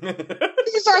 Authenticity.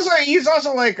 He's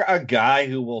also like a guy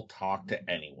who will talk to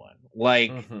anyone.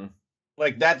 Like,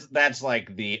 like that's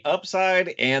like the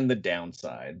upside and the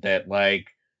downside. That like,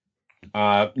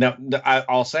 now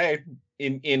I'll say.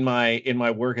 In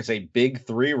my work as a Big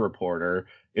Three reporter,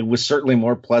 it was certainly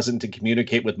more pleasant to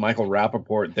communicate with Michael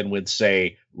Rappaport than with,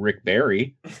 say, Rick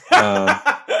Barry.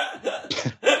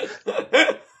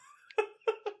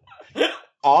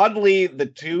 Oddly, the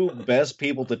two best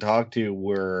people to talk to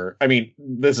were, I mean,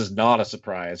 this is not a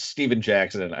surprise, Steven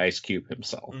Jackson and Ice Cube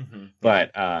himself.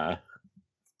 But, yeah,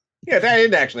 I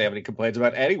didn't actually have any complaints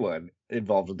about anyone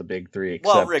involved with the Big Three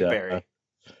except Rick Barry.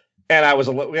 And I was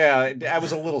a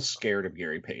little scared of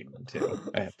Gary Payton too,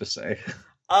 I have to say.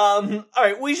 All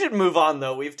right, we should move on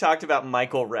though. We've talked about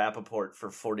Michael Rappaport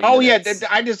for 40 minutes. Oh yeah,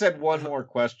 I just had one more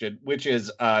question, which is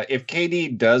if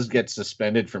KD does get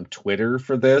suspended from Twitter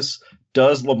for this,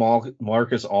 does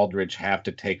LaMarcus Aldridge have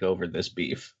to take over this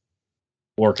beef?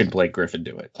 Or can Blake Griffin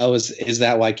do it? Oh, is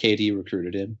that why KD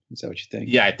recruited him? Is that what you think?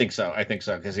 Yeah, I think so.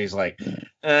 Because he's like,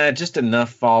 just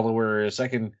enough followers.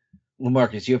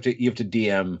 LaMarcus, you have to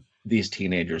DM these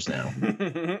teenagers now.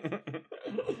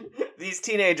 These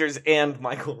teenagers and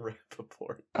Michael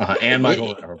Rappaport. And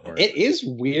Michael Rappaport. It is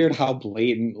weird how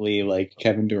blatantly like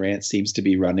Kevin Durant seems to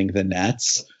be running the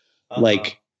Nets.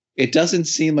 Like, it doesn't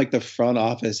seem like the front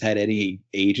office had any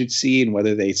agency in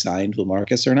whether they signed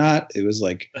LaMarcus or not. It was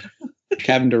like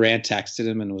Kevin Durant texted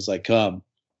him and was like, come.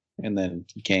 And then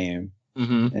he came.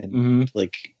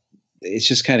 Like, it's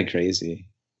just kind of crazy.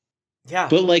 Yeah.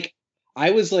 But like, I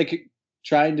was like,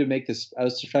 trying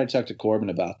to talk to Corbin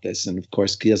about this, and of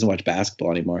course he doesn't watch basketball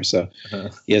anymore, so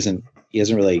he doesn't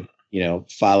really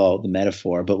follow the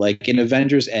metaphor. But like in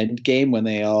Avengers Endgame, when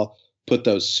they all put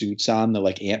those suits on, the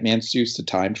like Ant-Man suits to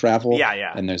time travel,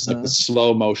 and there's like the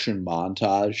slow motion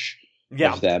montage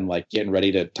of them like getting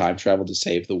ready to time travel to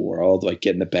save the world, like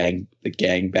getting the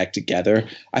gang back together.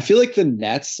 I feel like the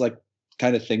Nets like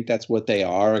kind of think that's what they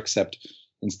are, except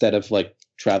instead of like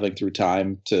traveling through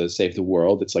time to save the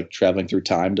world, it's like traveling through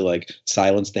time to like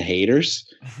silence the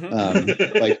haters.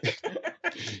 Like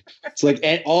it's like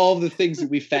and all the things that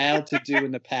we failed to do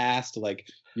in the past, like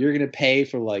you're gonna pay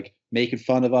for like making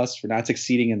fun of us for not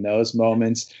succeeding in those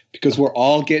moments because we're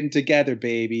all getting together,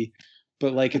 baby.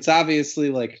 But like it's obviously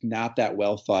like not that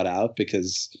well thought out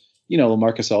because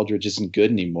LaMarcus Aldridge isn't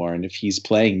good anymore. And if he's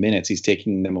playing minutes, he's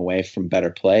taking them away from better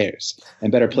players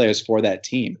and better players for that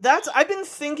team. I've been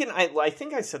thinking, I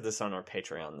think I said this on our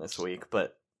Patreon this week,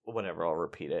 but whatever, I'll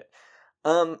repeat it.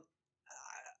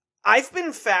 I've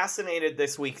been fascinated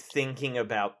this week thinking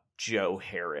about Joe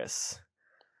Harris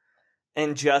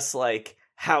and just like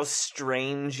how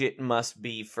strange it must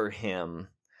be for him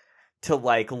to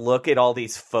like look at all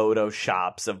these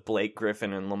photoshops of Blake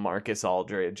Griffin and LaMarcus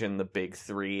Aldridge and the Big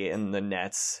Three and the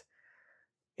Nets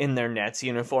in their Nets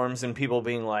uniforms and people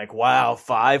being like, wow,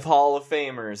 5 Hall of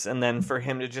Famers. And then for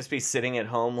him to just be sitting at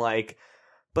home like,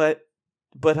 but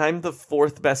but I'm the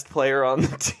fourth best player on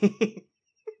the team.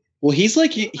 Well, he's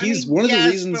one of the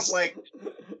reasons.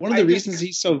 One of the reasons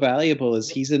he's so valuable is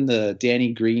he's in the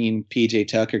Danny Green, PJ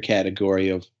Tucker category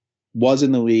of was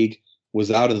in the league,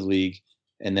 was out of the league,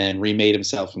 and then remade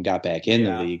himself and got back in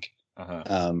the league.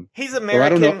 He's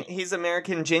American. He's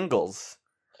American Jingles.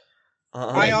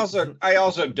 I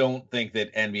also don't think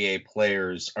that NBA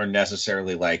players are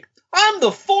necessarily like, I'm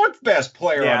the fourth best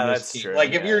player on this team. True,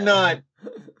 like if you're not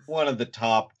one of the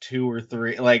top 2 or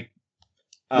 3, like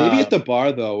maybe at the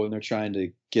bar though, when they're trying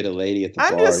to get a lady at the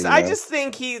bar. I just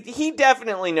think he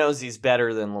definitely knows he's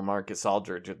better than LaMarcus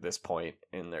Aldridge at this point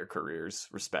in their careers,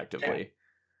 respectively. Yeah.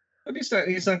 But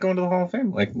he's not going to the Hall of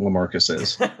Fame like LaMarcus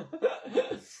is.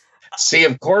 See,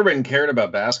 if Corbin cared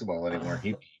about basketball anymore,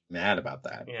 he'd be mad about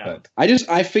that. Yeah. But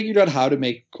I figured out how to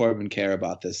make Corbin care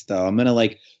about this though. I'm gonna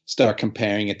start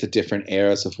comparing it to different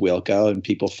eras of Wilco and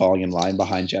people falling in line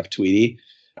behind Jeff Tweedy.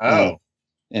 And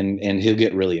he'll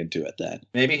get really into it then.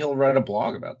 Maybe he'll write a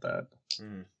blog about that.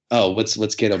 Oh,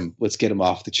 let's get him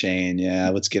off the chain. Yeah,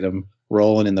 let's get him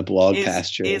rolling in the blog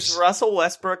pastures. Is Russell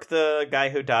Westbrook the guy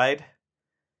who died?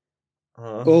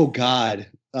 Oh God.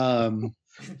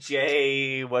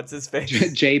 Jay, what's his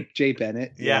face? Jay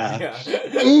Bennett. Yeah.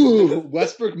 Ooh,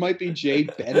 Westbrook might be Jay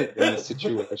Bennett in this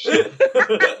situation.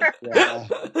 Yeah.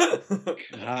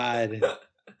 God.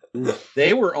 Oof.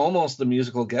 They were almost the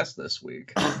musical guest this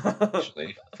week,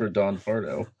 actually, for Don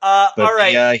Pardo. All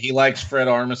right. He likes Fred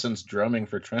Armisen's drumming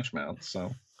for Trenchmouth,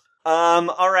 so.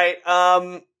 All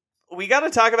right. We got to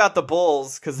talk about the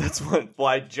Bulls, because that's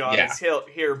why John is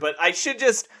here. But I should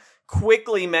just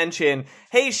quickly mention,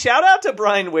 hey, shout out to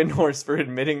Brian Windhorst for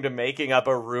admitting to making up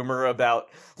a rumor about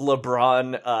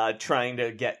LeBron trying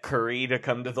to get Curry to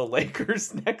come to the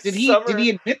Lakers next summer. Did he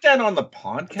admit that on the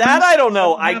podcast? That I don't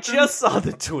know. I just saw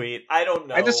the tweet. I don't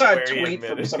know. I just saw a tweet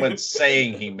from someone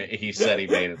saying he said he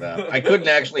made it up. I couldn't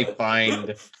actually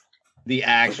find the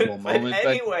actual moment.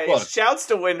 But anyway, shouts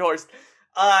to Windhorst.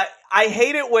 I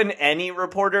hate it when any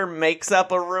reporter makes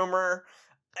up a rumor.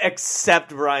 Except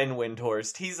Brian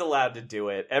Windhorst. He's allowed to do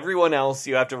it. Everyone else,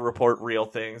 you have to report real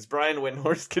things. Brian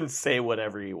Windhorst can say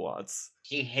whatever he wants.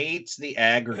 He hates the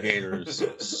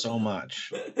aggregators so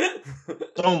much.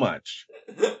 So much.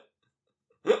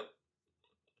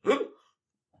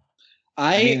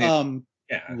 I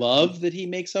love that he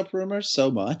makes up rumors so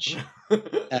much.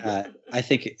 I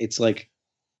think it's like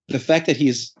the fact that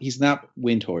he's not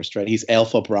Windhorst, right? He's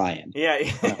Alpha Brian. Yeah.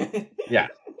 Yeah.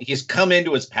 He's come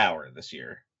into his power this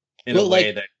year in a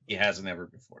way that he hasn't ever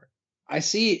before. I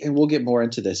see, and we'll get more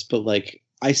into this, but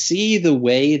I see the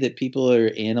way that people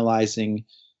are analyzing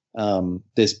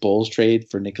this Bulls trade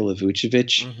for Nikola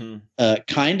Vucevic,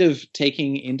 kind of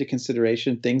taking into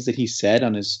consideration things that he said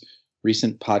on his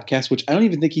recent podcast, which I don't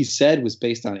even think he said was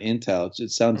based on intel.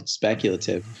 It sounded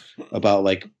speculative about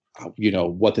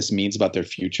what this means about their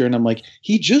future. And I'm like,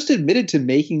 he just admitted to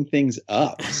making things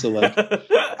up. So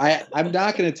I'm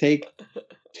not going to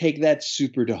take that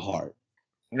super to heart.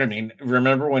 I mean,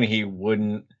 remember when he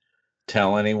wouldn't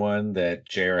tell anyone that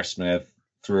J.R. Smith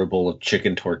threw a bowl of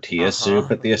chicken tortilla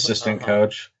soup at the assistant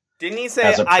coach? Didn't he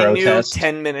say, I knew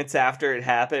 10 minutes after it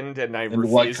happened and I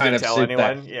refused to tell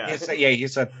anyone? He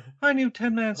said, I knew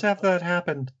 10 minutes after that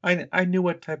happened. I knew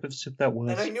what type of soup that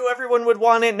was. And I knew everyone would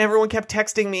want it, and everyone kept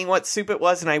texting me what soup it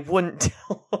was, and I wouldn't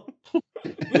tell them.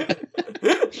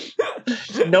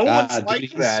 No one's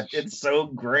like that. It's so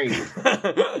great.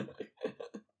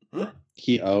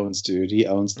 He owns, dude. He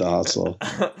owns the hustle.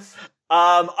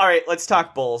 All right, let's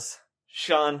talk Bulls.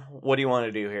 Sean, what do you want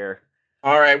to do here?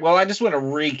 All right, well, I just want to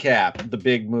recap the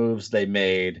big moves they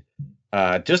made.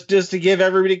 Just to give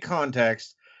everybody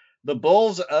context, the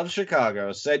Bulls of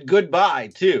Chicago said goodbye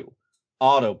to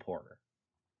Otto Porter,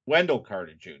 Wendell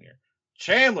Carter Jr.,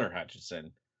 Chandler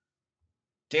Hutchison,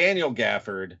 Daniel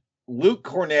Gafford, Luke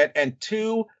Cornett, and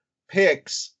two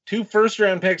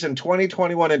first-round picks in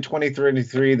 2021 and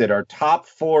 2023 that are top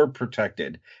 4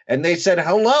 protected. And they said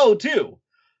hello to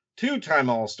two-time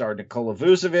All-Star Nikola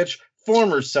Vucevic,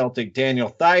 former Celtic Daniel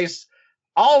Theis,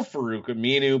 Al-Farouq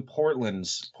Aminu,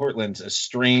 Portland's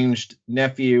estranged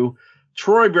nephew,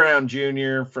 Troy Brown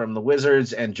Jr. from the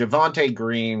Wizards, and Javonte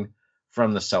Green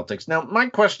from the Celtics. Now, my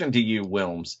question to you,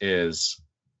 Wilms, is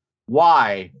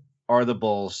why are the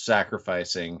Bulls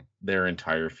sacrificing their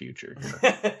entire future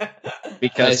here?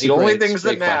 Because the only things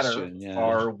that matter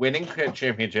are winning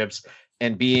championships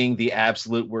and being the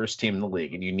absolute worst team in the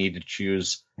league, and you need to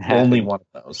choose only one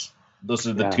of those. Those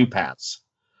are the two paths.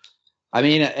 I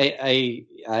mean,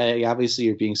 I obviously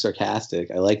you're being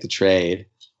sarcastic. I like the trade.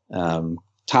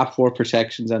 Top 4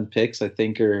 protections on picks, I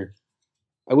think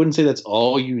I wouldn't say that's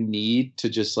all you need to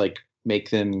just make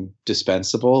them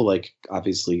dispensable. Like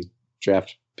obviously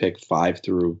draft pick 5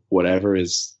 through whatever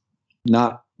is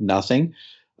not nothing.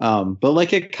 But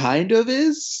like it kind of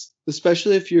is,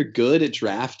 especially if you're good at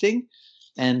drafting.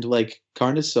 And like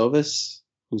Karnisovas,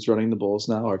 who's running the Bulls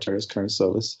now, Arturas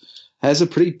Karnisovas, has a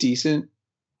pretty decent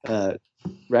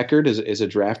record as a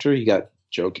drafter. He got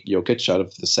Jokic out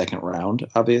of the second round,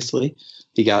 obviously.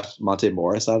 He got Monte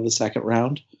Morris out of the second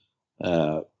round.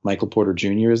 Michael Porter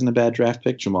Jr. isn't a bad draft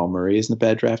pick. Jamal Murray isn't a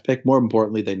bad draft pick. More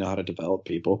importantly, they know how to develop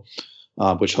people,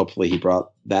 which hopefully he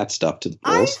brought that stuff to the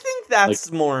Bulls. I think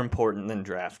that's more important than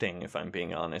drafting, if I'm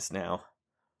being honest now.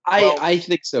 I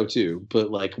think so too, but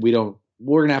like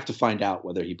we're gonna have to find out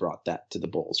whether he brought that to the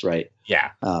Bulls, right?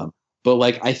 Yeah. But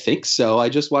like I think so. I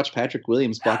just watched Patrick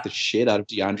Williams block the shit out of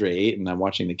DeAndre Ayton. I'm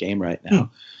watching the game right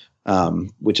now,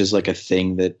 which is like a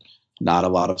thing that not a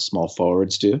lot of small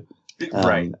forwards do.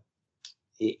 Right.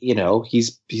 You know,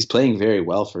 he's playing very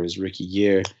well for his rookie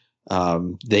year.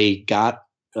 They got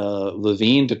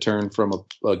Levine to turn from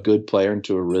a good player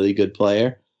into a really good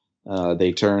player.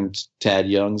 They turned Tad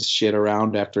Young's shit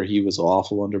around after he was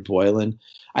awful under Boylen.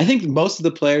 I think most of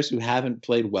the players who haven't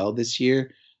played well this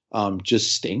year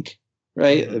just stink,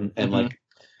 right? And like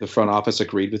the front office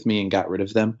agreed with me and got rid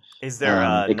of them. Is there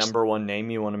a number one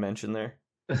name you want to mention there?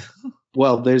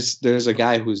 Well, there's a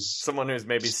guy who's someone who's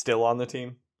maybe still on the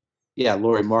team. Yeah,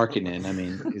 Lauri Markkanen. I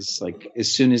mean, is like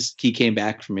as soon as he came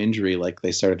back from injury, like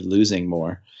they started losing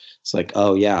more. It's like,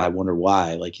 oh yeah, I wonder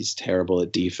why. Like he's terrible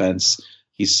at defense.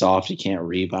 He's soft. He can't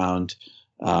rebound.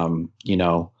 You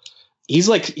know, he's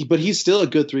like, but he's still a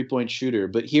good 3-point shooter.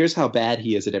 But here's how bad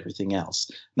he is at everything else.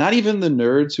 Not even the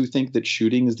nerds who think that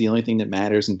shooting is the only thing that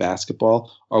matters in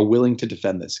basketball are willing to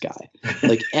defend this guy.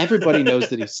 Like everybody knows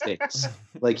that he stinks.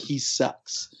 Like he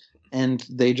sucks, and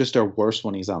they just are worse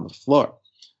when he's on the floor.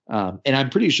 And I'm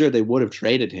pretty sure they would have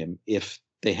traded him if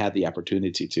they had the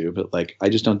opportunity to, but like, I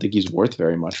just don't think he's worth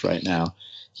very much right now.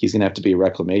 He's going to have to be a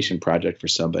reclamation project for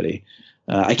somebody.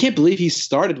 I can't believe he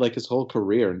started like his whole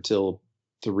career until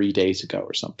 3 days ago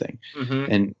or something.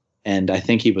 And I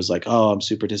think he was like, oh, I'm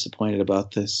super disappointed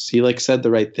about this. He like said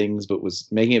the right things, but was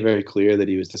making it very clear that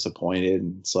he was disappointed.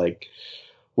 And it's like,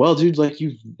 well, dude, like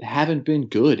you haven't been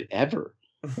good ever.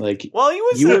 Like, well, he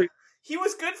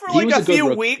was good for like a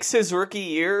few weeks his rookie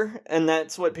year, and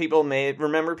that's what people made.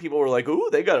 Remember, people were like, "Ooh,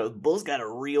 Bulls got a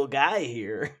real guy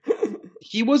here."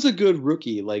 He was a good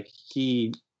rookie. Like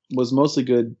he was mostly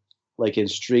good, like in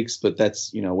streaks, but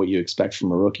that's what you expect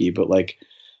from a rookie. But like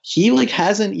he like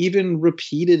hasn't even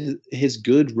repeated his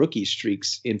good rookie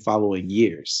streaks in following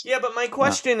years. Yeah, but my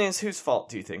question is, whose fault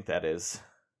do you think that is?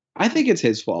 I think it's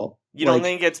his fault. You don't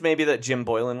think it's maybe that Jim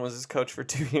Boylen was his coach for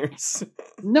 2 years?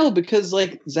 No, because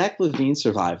like Zach LaVine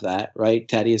survived that, right?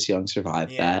 Thaddeus Young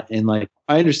survived that. And like,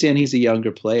 I understand he's a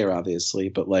younger player, obviously,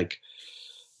 but like,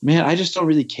 man, I just don't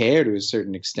really care to a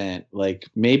certain extent. Like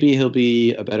maybe he'll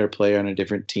be a better player on a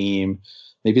different team.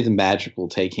 Maybe the Magic will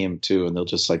take him too. And they'll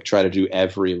just like try to do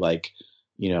every like,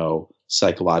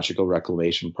 psychological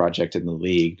reclamation project in the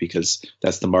league because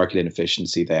that's the market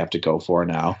inefficiency they have to go for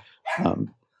now.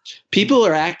 People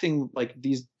are acting like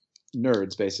these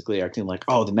nerds basically acting like,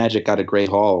 oh, the Magic got a great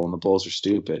haul and the Bulls are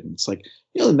stupid. And it's like,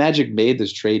 the Magic made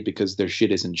this trade because their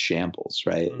shit is in shambles,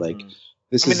 right? Like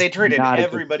this they traded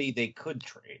everybody they could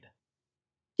trade.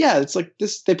 Yeah, it's like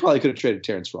this. They probably could have traded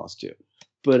Terrence Ross too.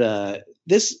 But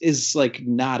this is like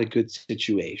not a good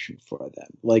situation for them.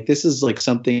 Like this is like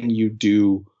something you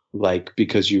do like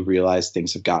because you realize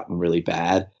things have gotten really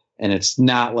bad. And it's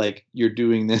not like you're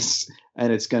doing this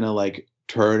and it's going to like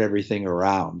turn everything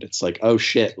around. It's like, oh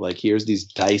shit, like here's these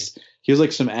dice. Here's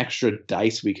like some extra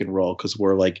dice we can roll because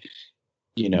we're like,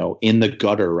 in the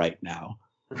gutter right now.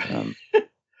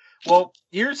 Well,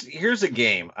 here's a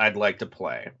game I'd like to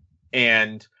play.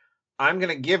 And I'm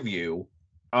going to give you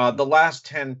the last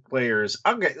 10 players.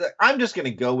 I'm just going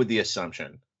to go with the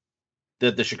assumption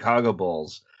that the Chicago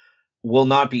Bulls will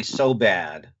not be so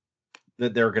bad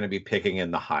that they're going to be picking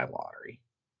in the high lottery.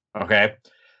 Okay.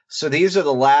 So these are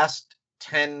the last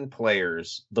 10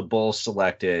 players the Bulls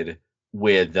selected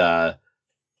with,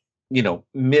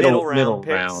 middle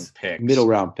round picks. Middle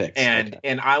round picks. And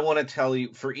I want to tell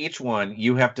you for each one,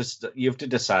 you have to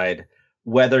decide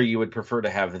whether you would prefer to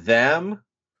have them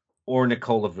or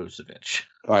Nikola Vucevic.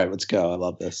 All right, let's go. I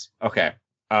love this. Okay.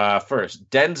 First,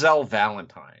 Denzel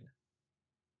Valentine.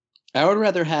 I would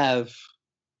rather have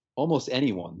almost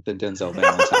anyone than Denzel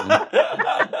Valentine.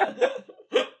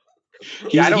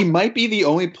 He might be the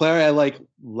only player I like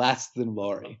less than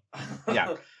Lauri.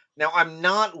 Yeah. Now, I'm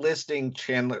not listing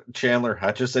Chandler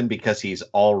Hutchison because he's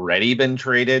already been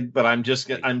traded, but I'm just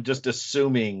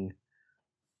assuming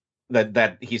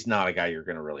that he's not a guy you're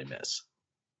going to really miss.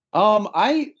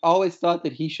 I always thought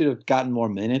that he should have gotten more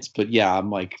minutes, but yeah, I'm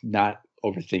like not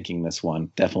overthinking this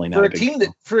one. Definitely not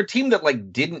for a team that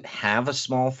like didn't have a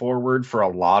small forward for a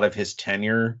lot of his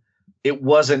tenure. It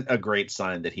wasn't a great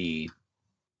sign that he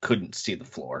couldn't see the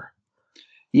floor.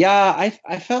 Yeah,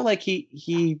 I felt like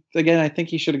he again. I think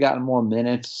he should have gotten more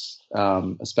minutes,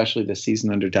 especially this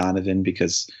season under Donovan,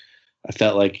 because I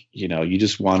felt like, you know, you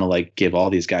just want to like give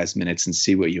all these guys minutes and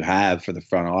see what you have for the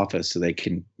front office so they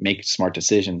can make smart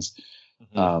decisions.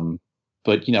 Mm-hmm.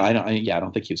 But you know, I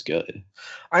don't think he was good.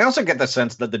 I also get the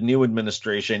sense that the new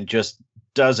administration just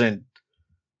doesn't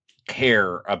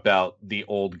care about the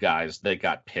old guys that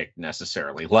got picked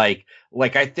necessarily. Like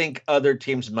I think other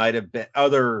teams might have been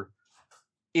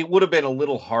it would have been a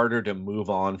little harder to move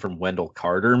on from Wendell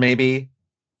Carter maybe.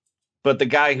 But the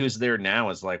guy who's there now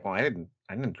is like, well, I didn't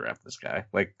draft this guy.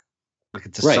 Like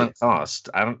it's a sunk cost.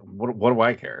 What do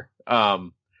I care?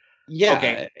 Yeah.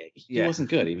 Okay. He wasn't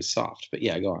good. He was soft, but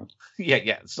yeah, go on.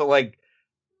 Yeah. So like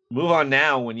move on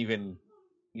now when you can,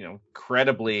 you know,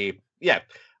 credibly, yeah.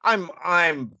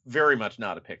 I'm very much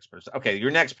not a picks person. Okay,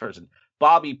 your next person,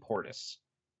 Bobby Portis.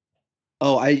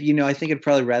 Oh, I think I'd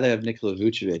probably rather have Nikola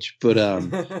Vucevic, but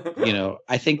you know,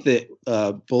 I think that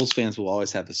Bulls fans will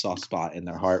always have the soft spot in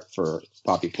their heart for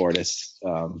Bobby Portis,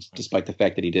 despite the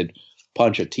fact that he did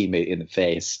punch a teammate in the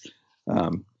face.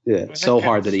 So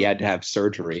hard that he had to have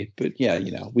surgery. But yeah,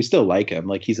 you know, we still like him.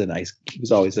 Like he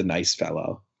was always a nice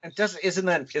fellow. Isn't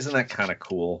that kind of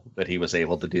cool that he was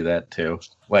able to do that too?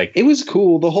 Like it was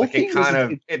cool. The whole thing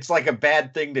it's like a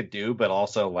bad thing to do, but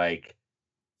also like,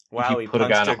 wow, he put a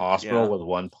guy in a hospital with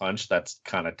one punch. That's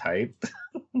kind of tight.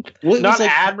 Well, not like,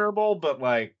 admirable, but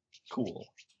like cool.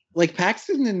 Like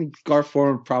Paxson and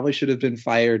Garform probably should have been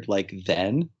fired like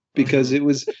then, because it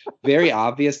was very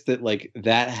obvious that like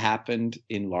that happened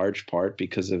in large part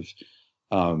because of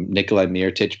Nikolai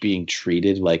Mirotic being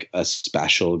treated like a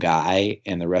special guy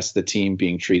and the rest of the team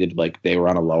being treated like they were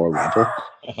on a lower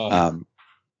level.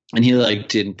 And he like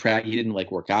didn't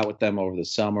like work out with them over the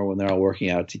summer when they're all working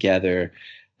out together.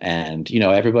 And, you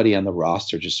know, everybody on the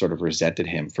roster just sort of resented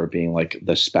him for being like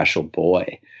the special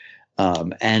boy.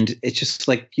 And it's just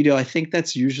like, you know, I think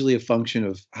that's usually a function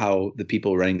of how the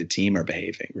people running the team are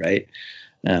behaving. Right.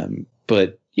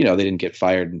 But, you know, they didn't get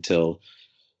fired until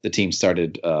the team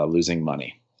started losing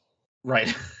money.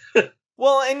 Right.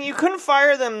 Well, and you couldn't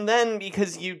fire them then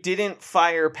because you didn't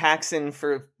fire Paxson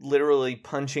for literally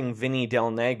punching Vinny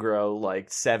Del Negro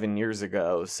like 7 years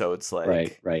ago. So it's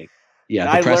like... Right. Yeah,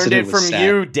 I learned it from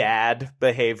you, Dad,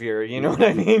 behavior. You know what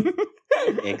I mean?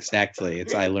 Exactly.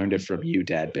 I learned it from you,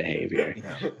 Dad, behavior.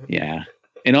 Yeah.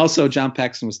 And also, John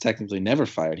Paxson was technically never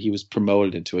fired. He was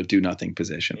promoted into a do-nothing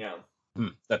position. Yeah.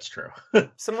 That's true.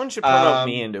 Someone should promote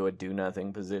me into a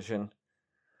do-nothing position.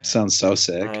 Sounds so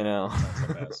sick. I know.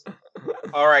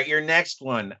 All right, your next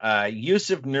one.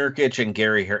 Yusuf Nurkic and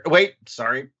Gary Harris. Wait,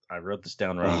 sorry. I wrote this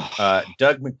down wrong.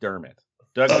 Doug McDermott.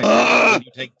 Would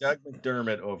you take Doug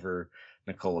McDermott over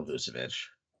Nikola Vucevic?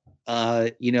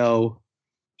 You know,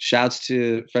 shouts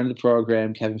to friend of the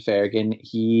program, Kevin Farragon.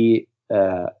 He,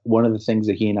 one of the things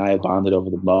that he and I have bonded over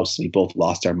the most, we both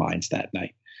lost our minds that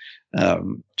night.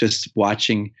 Just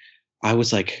watching, I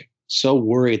was like so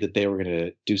worried that they were going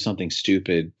to do something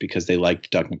stupid because they liked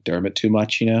Doug McDermott too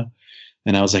much, you know?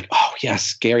 And I was like, oh,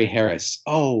 yes, Gary Harris.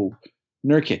 Oh,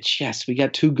 Nurkic. Yes, we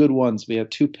got two good ones. We have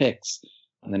 2 picks.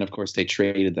 And then, of course, they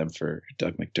traded them for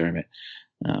Doug McDermott,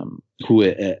 who,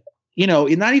 you know,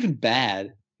 not even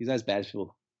bad. He's not as bad as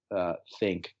people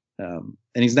think. And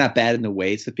he's not bad in the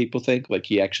ways that people think. Like,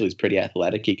 he actually is pretty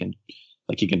athletic. He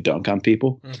can dunk on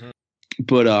people. Mm-hmm.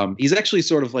 But he's actually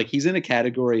sort of like, he's in a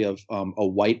category of a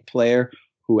white player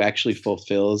who actually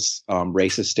fulfills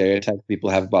racist stereotypes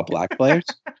people have about black players.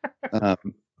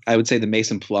 I would say the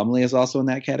Mason Plumlee is also in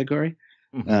that category.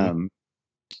 Mm-hmm.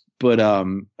 But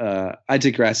I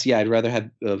digress. Yeah, I'd rather have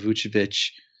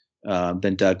Vucevic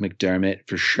than Doug McDermott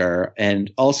for sure.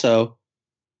 And also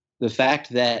the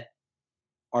fact that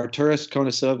Arturas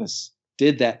Konosovas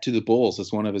did that to the Bulls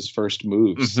as one of his first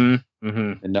moves. Mm-hmm.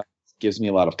 Mm-hmm. And that gives me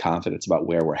a lot of confidence about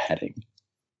where we're heading.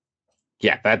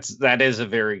 Yeah, that is a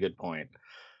very good point.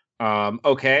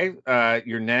 Okay,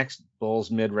 your next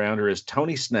Bulls mid-rounder is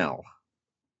Tony Snell.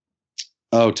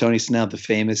 Oh, Tony Snell, the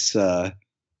famous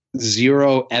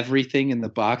 0 everything in the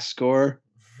box score.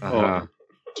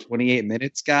 28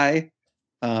 minutes guy.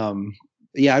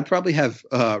 Yeah, I'd probably have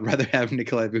rather have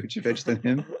Nikolai Vucevic than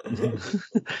him.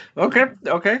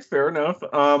 Okay, fair enough.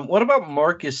 What about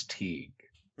Marcus Teague?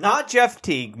 Not Jeff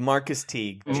Teague, Marcus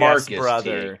Teague, Marcus Jeff's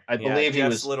brother. Teague. I believe he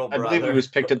was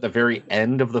picked at the very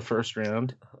end of the first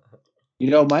round.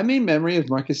 My main memory of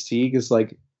Marcus Teague is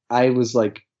like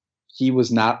he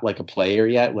was not like a player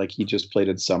yet. Like he just played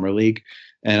in summer league,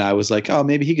 and I was like, oh,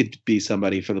 maybe he could be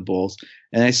somebody for the Bulls.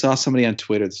 And I saw somebody on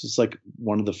Twitter. This was like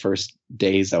one of the first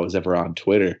days I was ever on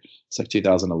Twitter. It's like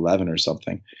 2011 or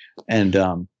something,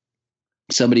 and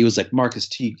somebody was like, Marcus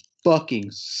Teague fucking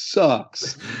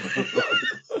sucks.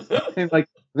 And like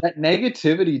that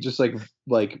negativity just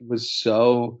like was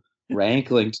so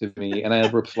rankling to me, and I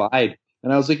replied.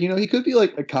 And I was like, he could be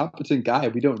like a competent guy.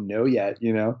 We don't know yet,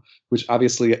 which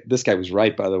obviously this guy was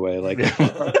right, by the way. Like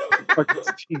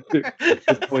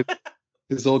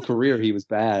his whole career, he was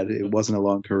bad. It wasn't a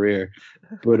long career.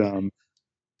 But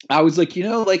I was like,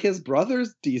 like his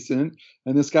brother's decent.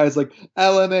 And this guy's like,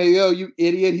 LMAO, you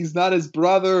idiot. He's not his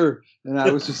brother. And I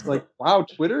was just like, wow,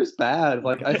 Twitter is bad.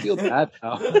 Like, I feel bad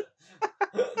now.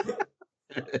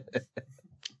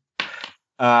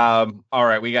 All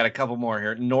right, we got a couple more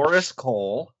here. Norris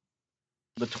Cole,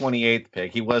 the 28th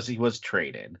pick. He was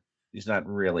traded. He's not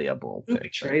really a Bull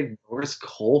pick. Trade Norris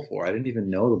Cole for? I didn't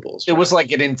even know the Bulls. It was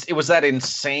like it was that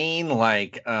insane.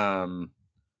 Like, I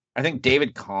think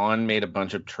David Kahn made a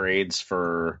bunch of trades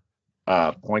for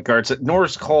point guards.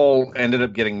 Norris Cole ended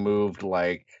up getting moved.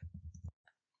 Like,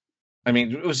 I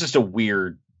mean, it was just a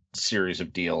weird series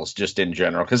of deals, just in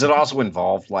general, because it also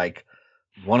involved like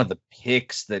one of the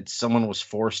picks that someone was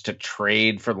forced to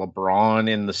trade for LeBron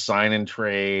in the sign and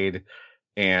trade.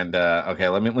 And okay,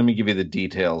 let me give you the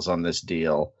details on this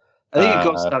deal. I think it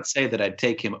goes without saying that I'd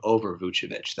take him over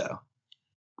Vucevic, though.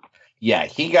 Yeah,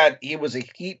 he was a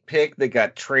Heat pick that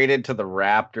got traded to the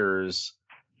Raptors.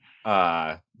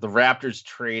 The Raptors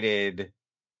traded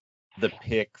the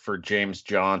pick for James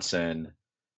Johnson,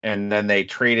 and then they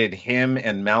traded him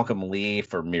and Malcolm Lee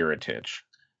for Mirotic.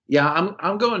 Yeah,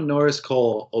 I'm going Norris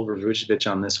Cole over Vucevic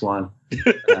on this one.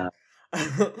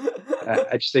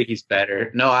 I just think he's better.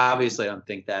 No, obviously I don't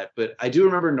think that, but I do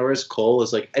remember Norris Cole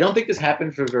is like, I don't think this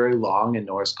happened for very long in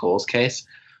Norris Cole's case.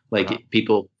 Like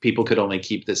people could only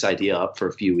keep this idea up for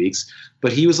a few weeks,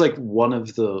 but he was like one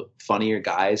of the funnier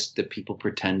guys that people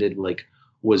pretended like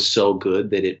was so good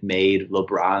that it made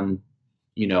LeBron,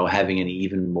 having an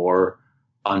even more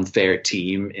unfair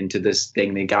team into this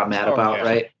thing they got mad about, yeah.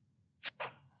 Right?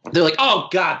 They're like, oh,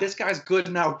 God, this guy's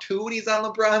good now, too, and he's on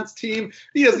LeBron's team.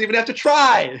 He doesn't even have to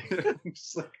try. I'm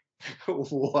just like,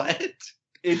 what?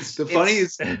 It's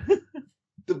funniest.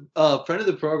 The friend of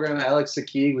the program, Alex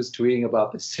Saki, was tweeting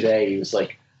about this today. He was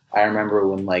like, I remember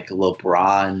when, like,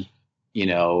 LeBron,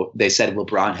 they said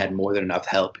LeBron had more than enough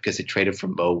help because he traded for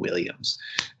Mo Williams.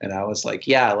 And I was like,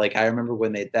 yeah, like, I remember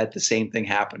when the same thing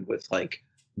happened with, like,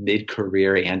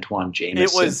 mid-career Antoine Jamison.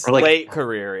 It was late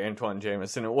career Antoine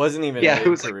Jamison. It wasn't even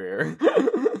mid-career.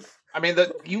 I mean,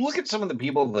 you look at some of the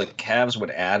people the Cavs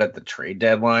would add at the trade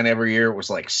deadline every year. It was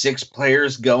like 6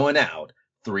 players going out,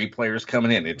 3 players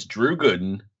coming in. It's Drew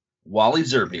Gooden, Wally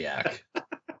Zerbiak,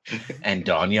 and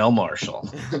Donyell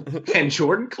Marshall. And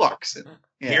Jordan Clarkson.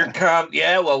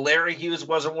 Yeah. Well, Larry Hughes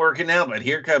wasn't working out, but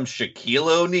here comes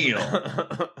Shaquille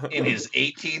O'Neal in his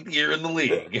 18th year in the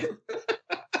league.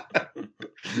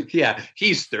 Yeah,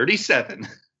 he's 37.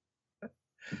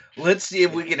 Let's see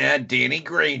if we can add Danny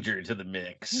Granger to the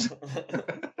mix.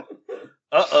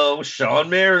 Uh-oh, Sean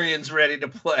Marion's ready to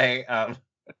play.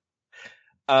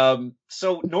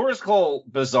 So Norris Cole,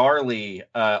 bizarrely,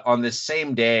 on this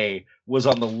same day, was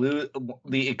on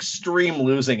the extreme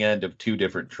losing end of 2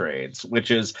 different trades,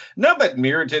 which is not that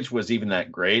Mirotic was even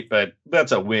that great, but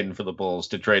that's a win for the Bulls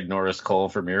to trade Norris Cole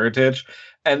for Mirotic.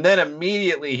 And then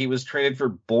immediately he was traded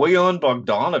for Bojan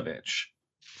Bogdanovic.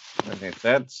 I mean,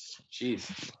 that's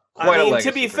quite a legacy.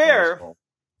 To be fair,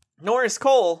 Norris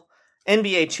Cole,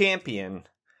 NBA champion,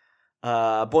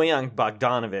 Bojan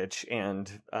Bogdanovic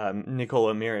and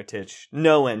Nikola Mirotic,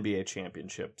 no NBA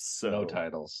championships. So. No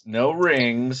titles. No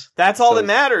rings. That's all that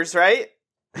matters, right?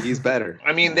 He's better.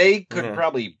 I mean, they could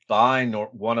probably buy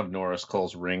one of Norris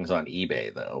Cole's rings on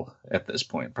eBay, though, at this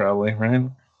point, probably, right?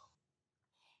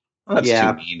 Well, that's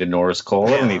too mean to Norris Cole.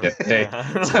 I don't need to say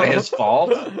it's not his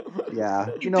fault. Yeah.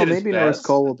 Maybe Norris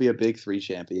Cole will be a Big 3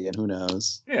 champion. Who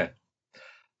knows? Yeah.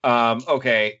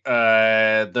 Okay.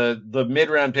 The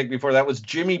mid-round pick before that was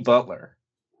Jimmy Butler.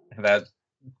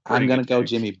 I'm gonna go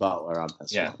Jimmy Butler on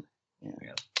this one.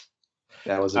 Yeah.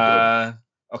 That was a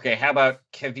good. Okay. How about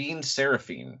Kevin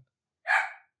Serafin?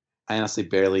 I honestly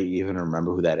barely even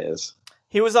remember who that is.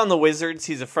 He was on the Wizards.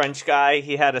 He's a French guy.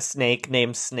 He had a snake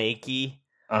named Snakey.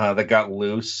 That got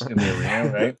loose in the arena,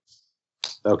 right?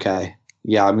 Okay.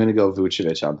 Yeah, I'm gonna go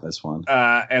Vucevic on this one.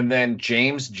 And then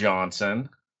James Johnson.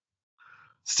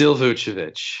 Still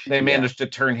Vucevic. They managed to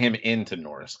turn him into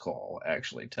Norris Cole,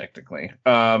 actually, technically.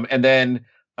 And then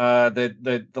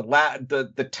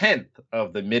the 10th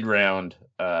of the mid-round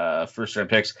first round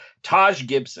picks, Taj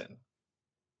Gibson.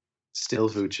 Still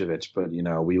Vucevic, but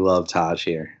we love Taj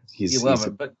here. He's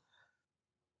a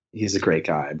great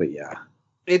guy, but yeah.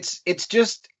 It's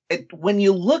just when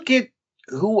you look at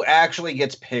who actually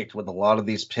gets picked with a lot of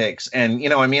these picks, and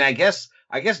I guess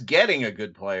getting a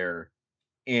good player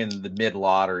in the mid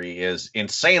lottery is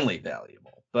insanely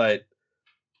valuable, but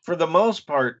for the most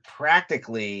part,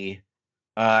 practically,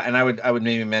 and I would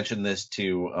maybe mention this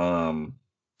to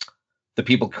the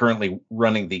people currently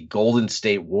running the Golden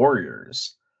State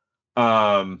Warriors.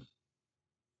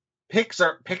 Picks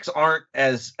aren't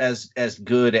as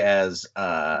good as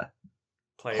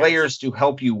players to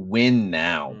help you win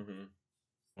now. Mm-hmm.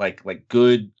 Like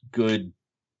good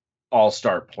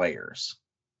all-star players.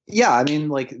 Yeah, I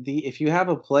mean, if you have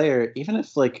a player, even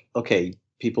if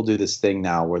people do this thing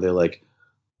now where they're like,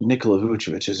 Nikola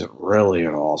Vucevic isn't really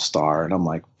an all-star, and I'm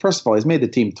like, first of all, he's made the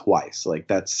team twice.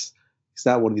 He's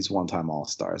not one of these one-time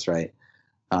all-stars, right?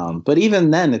 But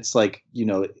even then, it's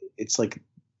it's like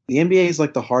the NBA is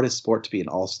like the hardest sport to be an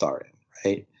all-star in,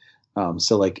 right?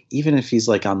 So even if he's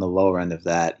on the lower end of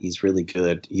that, he's really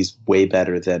good. He's way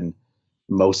better than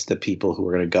most of the people who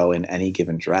are going to go in any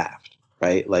given draft,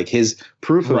 right? His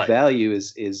proof of value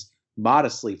is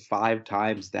modestly 5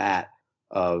 times that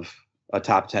of a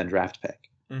top 10 draft pick,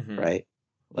 right?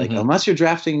 Unless you're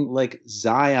drafting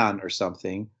Zion or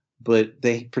something, but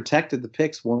they protected the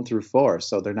picks 1 through 4,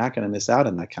 so they're not going to miss out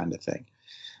on that kind of thing.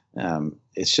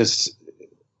 It's just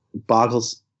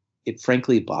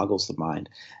frankly boggles the mind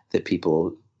that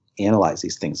people analyze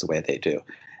these things the way they do.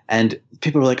 And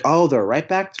people are like, oh, they're right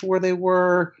back to where they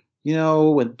were,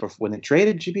 when they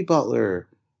traded Jimmy Butler.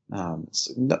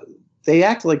 They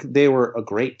act like they were a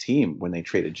great team when they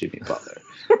traded Jimmy Butler.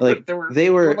 They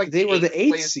were the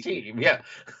 8th seed. Yeah.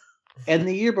 And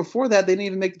the year before that, they didn't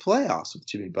even make the playoffs with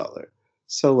Jimmy Butler.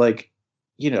 So I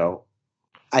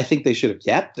think they should have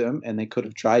kept him, and they could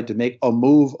have tried to make a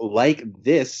move like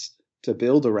this to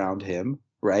build around him,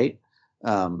 right?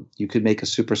 You could make a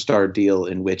superstar deal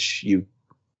in which you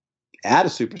add a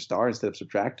superstar instead of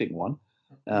subtracting one.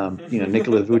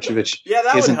 Nikola Vucevic. Yeah,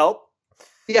 that would help.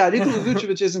 Yeah, Nikola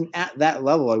Vucevic isn't at that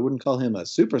level. I wouldn't call him a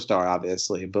superstar,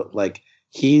 obviously, but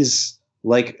he's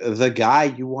the guy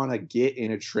you want to get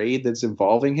in a trade that's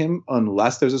involving him,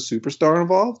 unless there's a superstar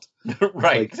involved.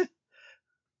 Right.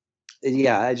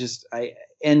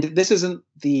 And this isn't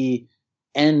the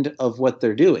end of what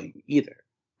they're doing either,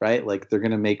 right? They're going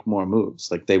to make more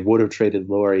moves. They would have traded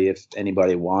Lauri if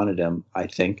anybody wanted him, I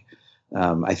think.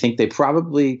 I think they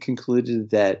probably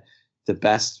concluded that the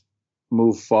best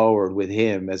move forward with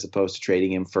him, as opposed to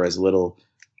trading him for as little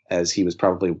as he was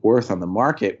probably worth on the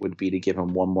market, would be to give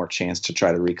him one more chance to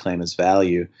try to reclaim his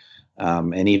value.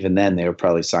 And even then, they would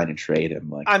probably sign and trade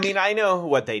him. I know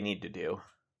what they need to do.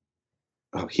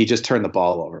 Oh, he just turned the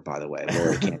ball over, by the way.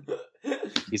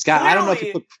 He's got. Clearly, I don't know if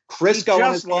he put Crisco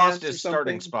on his lost his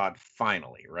starting spot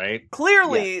finally, right?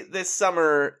 Clearly, this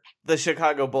summer the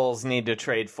Chicago Bulls need to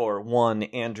trade for one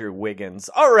Andrew Wiggins.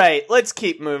 All right, let's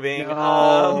keep moving.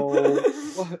 No,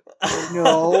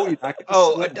 you're not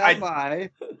I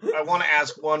want to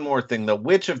ask one more thing though.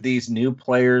 Which of these new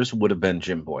players would have been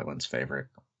Jim Boylan's favorite?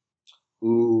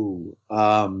 Ooh,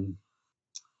 I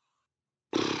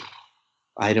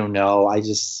don't know.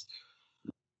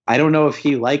 I don't know if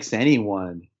he likes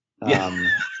anyone. Yeah.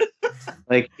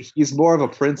 He's more of a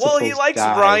principles guy. Well, he likes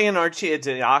Ryan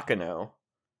Arcidiacono.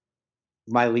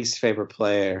 My least favorite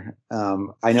player.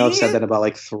 I know I've said that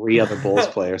about 3 other Bulls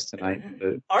players tonight.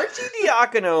 But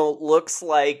Arcidiacono looks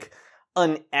like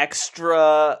an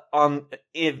extra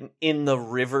in the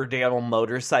Riverdale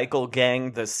motorcycle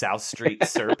gang, the South Street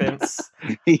Serpents.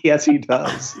 Yes, he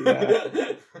does.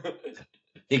 Yeah.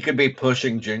 He could be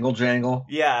pushing Jingle Jangle.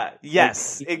 Yeah.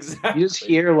 Yes. Exactly. You just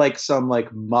hear some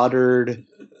muttered,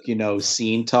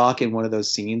 scene talk in one of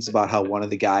those scenes about how one of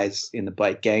the guys in the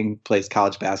bike gang plays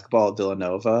college basketball at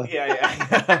Villanova.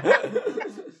 Yeah.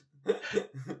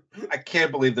 I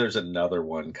can't believe there's another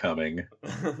one coming.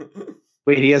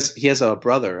 Wait, he has a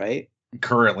brother, right?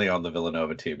 Currently on the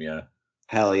Villanova team, yeah.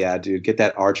 Hell yeah, dude! Get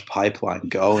that arch pipeline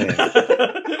going.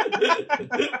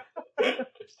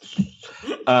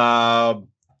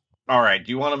 All right.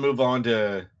 Do you want to move on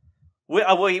to?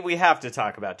 We have to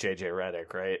talk about JJ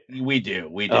Redick, right? We do.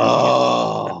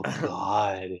 Oh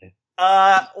God.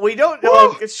 We don't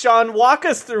know. Sean, walk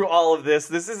us through all of this.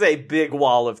 This is a big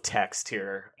wall of text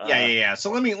here. Yeah.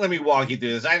 So let me walk you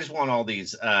through this. I just want all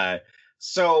these.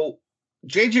 So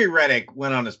JJ Redick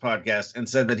went on his podcast and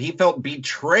said that he felt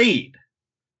betrayed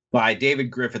by David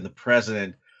Griffin, the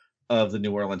president of the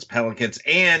New Orleans Pelicans,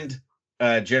 and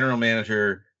general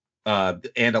manager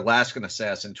and Alaskan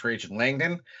assassin Trajan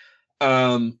Langdon.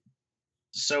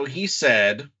 So he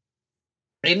said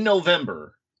in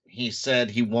November, he said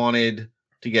he wanted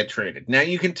to get traded. Now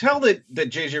you can tell that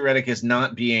JJ Redick is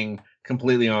not being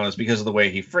completely honest because of the way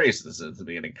he phrased this at the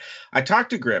beginning. I talked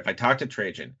to Griff. I talked to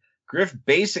Trajan. Griff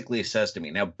basically says to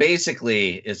me, now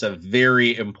basically is a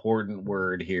very important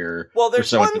word here. Well, there's for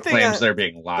someone one who thing claims they're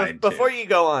being lied before to. you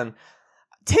go on.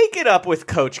 Take it up with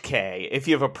Coach K if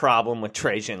you have a problem with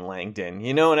Trajan Langdon.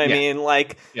 You know what I mean?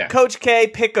 Like, Coach K,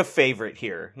 pick a favorite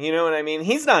here. You know what I mean?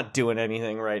 He's not doing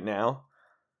anything right now.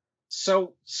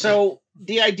 So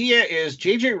the idea is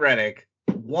JJ Redick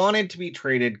wanted to be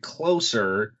traded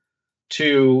closer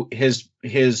to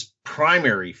his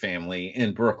primary family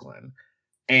in Brooklyn.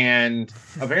 And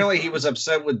apparently he was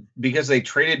upset because they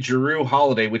traded Jrue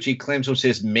Holiday, which he claims was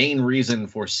his main reason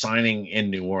for signing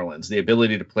in New Orleans, the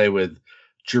ability to play with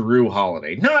Jrue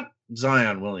Holiday, not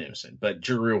Zion Williamson, but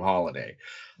Jrue Holiday.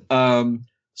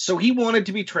 So he wanted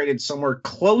to be traded somewhere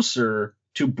closer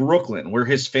to Brooklyn, where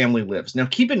his family lives. Now,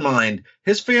 keep in mind,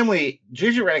 his family,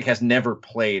 JJ Redick has never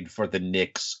played for the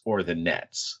Knicks or the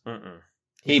Nets. Mm-mm.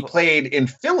 He played in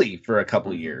Philly for a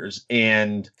couple of years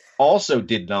and also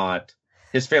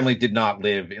his family did not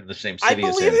live in the same city as him.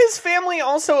 I believe his family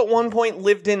also at one point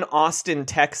lived in Austin,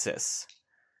 Texas.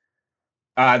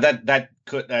 I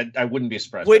wouldn't be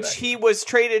surprised. Which he was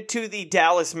traded to the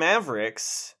Dallas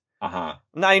Mavericks. Uh-huh.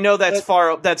 Now, I know that's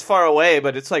far away,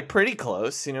 but it's like pretty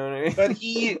close, you know what I mean? But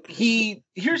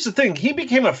here's the thing. He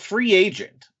became a free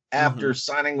agent after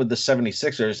signing with the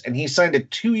 76ers, and he signed a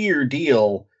 2-year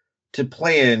deal to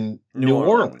play in New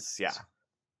Orleans. Yeah.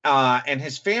 And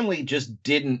his family just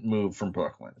didn't move from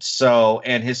Brooklyn.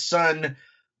 And his son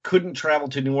couldn't travel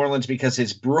to New Orleans because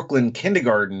his Brooklyn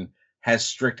kindergarten has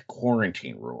strict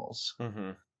quarantine rules.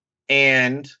 Mm-hmm.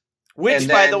 Which,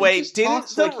 by the way,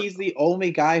 didn't like he's the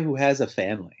only guy who has a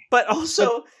family. But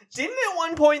also, didn't at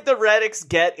one point the Redicks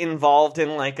get involved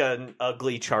in like an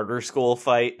ugly charter school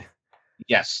fight?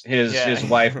 Yes, his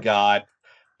wife got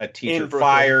a teacher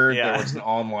fired. Yeah. There was an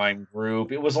online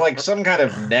group. It was like some kind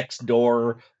of next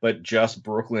door, but just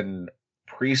Brooklyn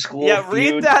preschool. Yeah,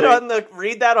 read that on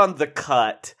the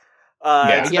Cut.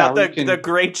 It's about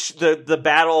the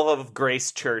Battle of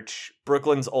Grace Church,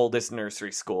 Brooklyn's oldest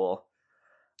nursery school.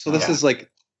 So this is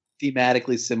like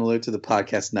thematically similar to the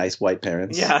podcast Nice White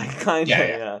Parents. Yeah, kind of.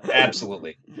 Yeah,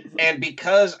 absolutely. And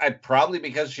because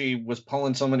she was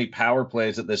pulling so many power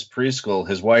plays at this preschool,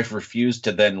 his wife refused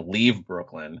to then leave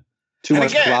Brooklyn. Too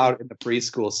much clout in the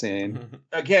preschool scene.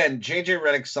 Again, JJ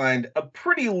Redick signed a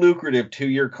pretty lucrative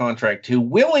 2-year contract to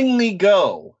willingly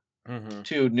go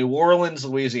to New Orleans,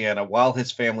 Louisiana, while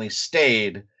his family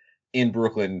stayed in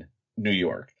Brooklyn, New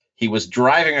York. He was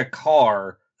driving a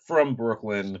car from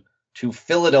Brooklyn to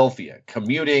Philadelphia,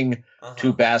 commuting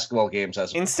to basketball games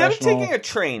as a instead of taking a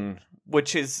train,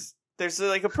 there's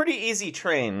like a pretty easy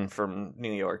train from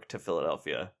New York to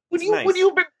Philadelphia. Would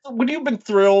you have been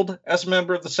thrilled as a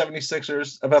member of the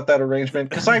 76ers about that arrangement?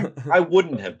 Because I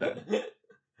wouldn't have been.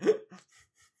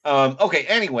 Okay,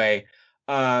 anyway,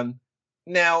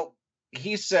 now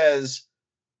he says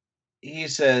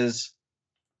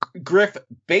Griff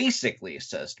basically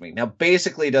says to me, now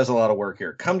basically does a lot of work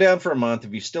here. Come down for a month.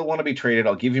 If you still want to be traded,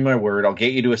 I'll give you my word. I'll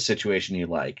get you to a situation you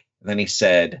like. And then he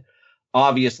said,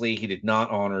 obviously he did not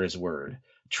honor his word.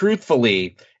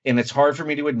 Truthfully, and it's hard for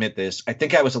me to admit this, I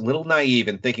think I was a little naive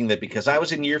in thinking that because I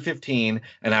was in year 15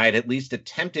 and I had at least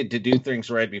attempted to do things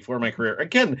right before my career.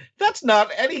 Again, that's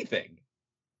not anything.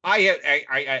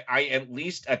 I at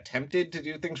least attempted to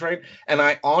do things right, and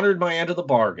I honored my end of the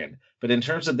bargain. But in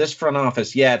terms of this front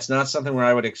office, it's not something where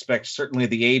I would expect certainly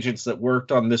the agents that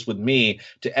worked on this with me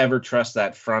to ever trust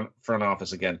that front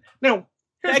office again. Now,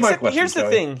 here's my question. Here's the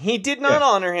thing. He did not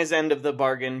honor his end of the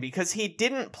bargain because he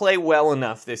didn't play well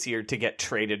enough this year to get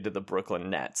traded to the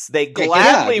Brooklyn Nets. They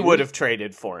gladly would have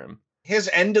traded for him. His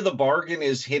end of the bargain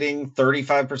is hitting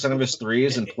 35% of his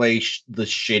threes and play the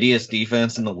shittiest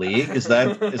defense in the league. Is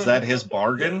that his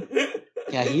bargain?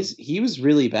 Yeah, he was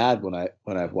really bad when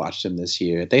I've watched him this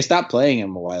year. They stopped playing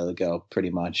him a while ago, pretty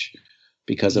much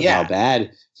because of how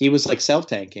bad he was, like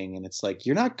self-tanking. And it's like,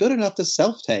 you're not good enough to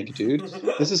self-tank, dude.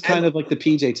 This is kind of like the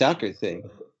PJ Tucker thing.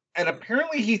 And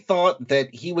apparently he thought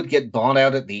that he would get bought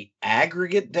out at the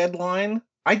aggregate deadline.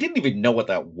 I didn't even know what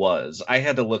that was. I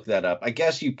had to look that up. I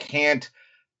guess you can't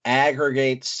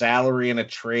aggregate salary in a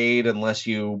trade unless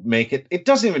you make it. It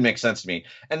doesn't even make sense to me.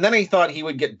 And then he thought he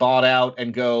would get bought out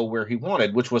and go where he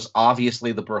wanted, which was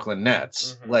obviously the Brooklyn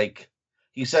Nets. Mm-hmm. Like,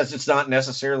 he says it's not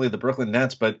necessarily the Brooklyn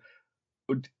Nets, but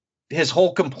his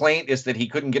whole complaint is that he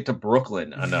couldn't get to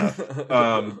Brooklyn enough.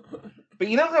 But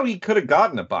you know how he could have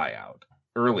gotten a buyout?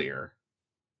 earlier,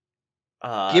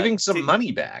 giving some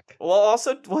money back. Well,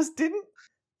 also didn't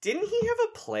he have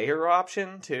a player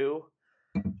option too?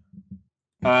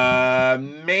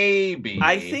 Maybe.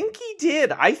 I think he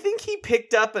did. I think he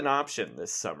picked up an option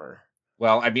this summer.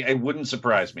 Well, I mean, it wouldn't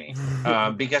surprise me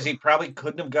because he probably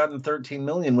couldn't have gotten $13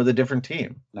 million with a different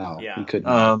team. No, Yeah. he couldn't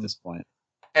at this point.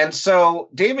 And so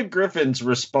David Griffin's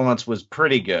response was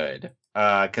pretty good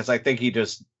because I think he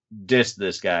just dissed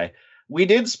this guy. We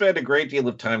did spend a great deal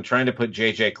of time trying to put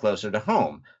JJ closer to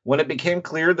home. When it became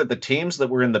clear that the teams that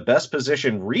were in the best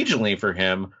position regionally for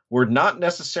him were not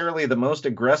necessarily the most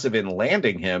aggressive in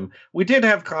landing him, we did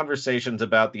have conversations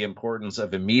about the importance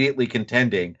of immediately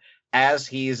contending as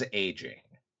he's aging.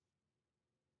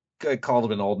 I called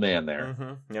him an old man there.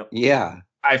 Mm-hmm. Yep. Yeah.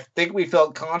 I think we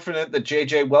felt confident that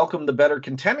JJ welcomed the better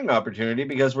contending opportunity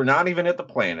because we're not even at the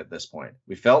play-in at this point.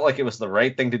 We felt like it was the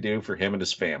right thing to do for him and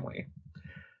his family.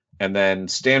 And then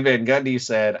Stan Van Gundy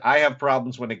said, I have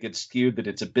problems when it gets skewed that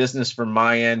it's a business from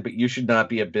my end, but you should not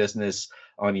be a business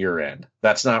on your end.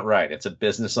 That's not right. It's a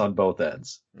business on both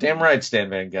ends. Damn right, Stan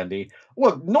Van Gundy.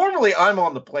 Look, normally I'm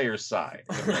on the player's side.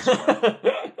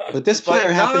 But this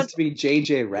player happens to be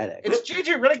JJ Redick. It's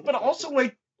JJ Redick, but also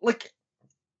like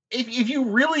if you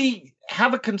really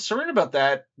have a concern about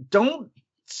that, don't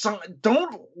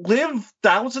live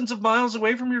thousands of miles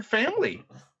away from your family.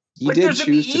 There's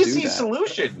an easy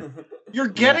solution. You're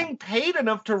getting paid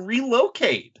enough to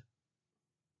relocate.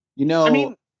 You know, I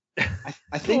mean,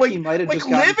 I think he might have just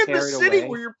gotten live in the carried city away.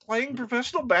 where you're playing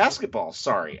professional basketball.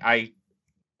 Sorry, I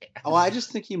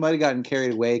just think he might have gotten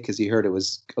carried away because he heard it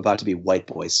was about to be white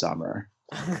boy summer.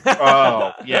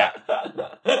 Oh yeah,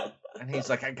 and he's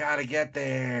like, I gotta get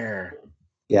there.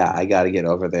 Yeah, I got to get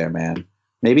over there, man.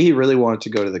 Maybe he really wanted to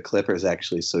go to the Clippers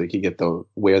actually, so he could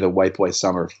wear the white boy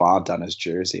summer font on his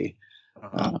jersey.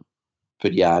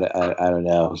 But yeah, I don't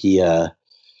know.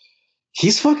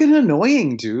 He's fucking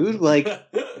annoying, dude. Like,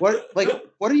 what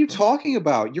are you talking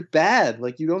about? You're bad.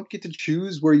 Like, you don't get to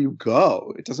choose where you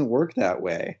go. It doesn't work that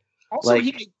way. Also,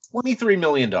 he made $23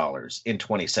 million in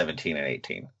 2017 and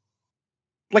 18.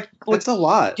 Like that's a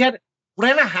lot.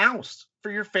 Rent a house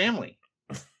for your family.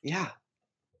 Yeah.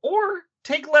 Or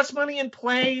take less money and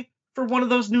play for one of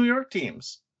those New York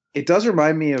teams. It does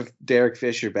remind me of Derek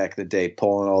Fisher back in the day,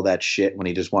 pulling all that shit when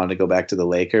he just wanted to go back to the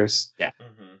Lakers. Yeah.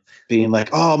 Mm-hmm. Being like,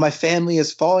 oh, my family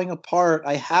is falling apart.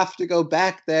 I have to go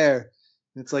back there.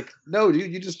 And it's like, no,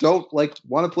 dude, you just don't want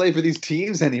to play for these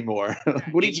teams anymore.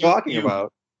 What are you talking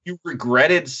about? You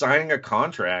regretted signing a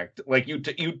contract. Like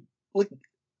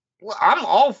I'm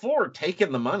all for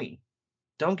taking the money.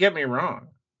 Don't get me wrong.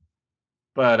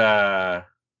 But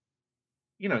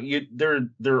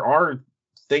there are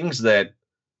things that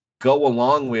go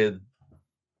along with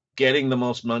getting the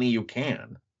most money you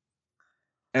can.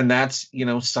 And that's,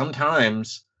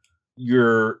 sometimes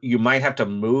you might have to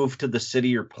move to the city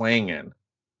you're playing in.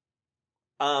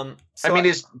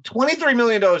 His $23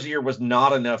 million a year was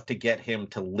not enough to get him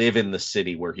to live in the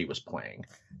city where he was playing.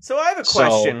 So I have a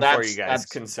question for you guys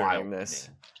concerning this.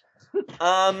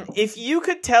 If you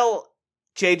could tell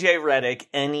JJ Redick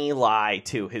any lie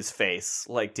to his face,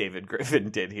 like David Griffin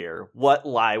did here, what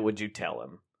lie would you tell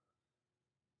him?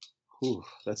 Ooh,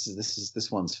 this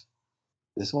one's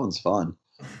fun.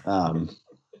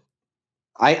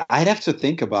 I'd have to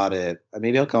think about it.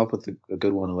 Maybe I'll come up with a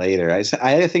good one later. I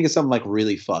think it's something like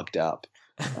really fucked up,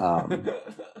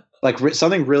 like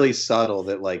something really subtle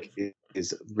that like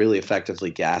is really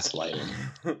effectively gaslighting.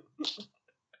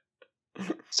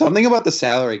 Something about the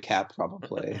salary cap,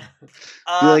 probably.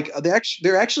 Like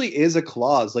there actually is a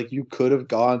clause. Like you could have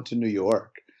gone to New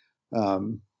York,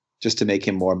 just to make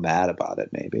him more mad about it.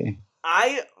 Maybe.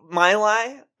 My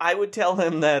lie, I would tell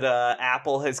him that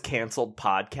Apple has canceled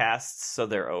podcasts, so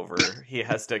they're over. He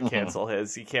has to cancel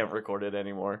his. He can't record it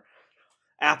anymore.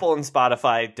 Apple and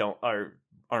Spotify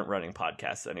aren't running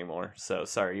podcasts anymore. So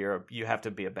sorry, you have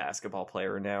to be a basketball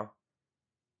player now.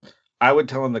 I would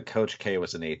tell him that Coach K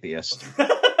was an atheist.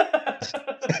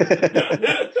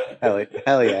 Hell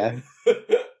yeah.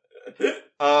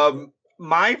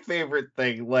 My favorite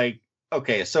thing,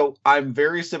 okay, so I'm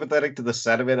very sympathetic to the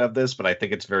sentiment of this, but I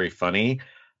think it's very funny.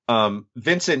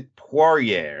 Vincent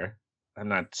Poirier, I'm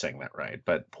not saying that right,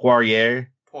 but Poirier.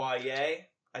 I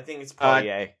think it's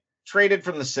Poirier. Traded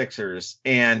from the Sixers,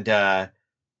 and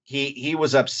he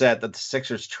was upset that the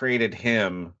Sixers traded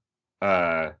him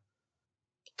to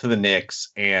the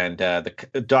Knicks, and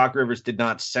Doc Rivers did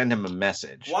not send him a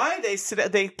message. Why?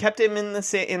 They kept him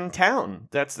in town.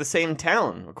 That's the same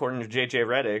town, according to JJ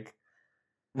Redick.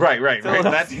 Right.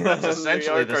 That's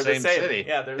essentially the same city.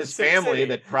 Yeah, his family city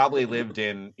that probably lived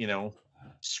in,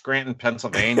 Scranton,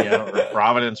 Pennsylvania, or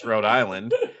Providence, Rhode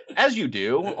Island, as you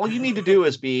do, all you need to do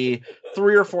is be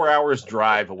 3 or 4 hours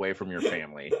drive away from your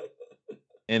family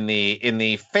in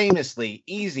the famously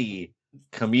easy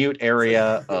commute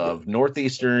area of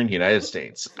northeastern United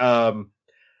States.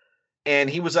 And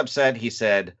he was upset. He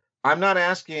said, "I'm not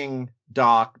asking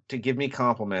Doc to give me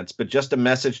compliments, but just a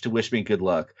message to wish me good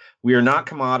luck. We are not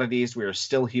commodities. We are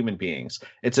still human beings.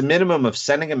 It's a minimum of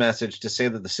sending a message to say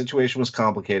that the situation was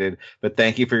complicated, but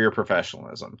thank you for your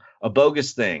professionalism." A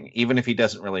bogus thing, even if he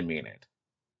doesn't really mean it.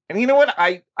 And you know what?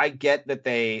 I get that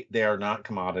they are not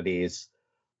commodities.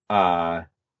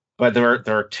 But there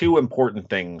are two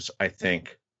important things, I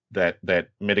think, that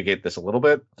mitigate this a little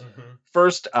bit. Mm-hmm.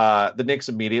 First, the Knicks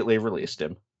immediately released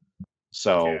him.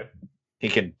 So he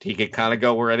could kind of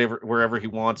go wherever he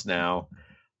wants now.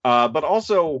 But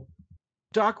also,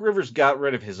 Doc Rivers got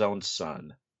rid of his own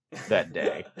son that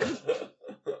day.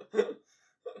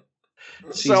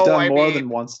 He's done more than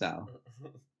once now.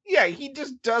 Yeah, he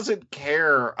just doesn't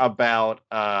care about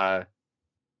I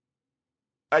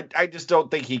just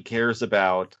don't think he cares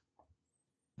about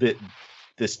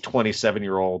this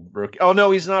 27-year-old rookie. Oh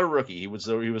no, he's not a rookie. He was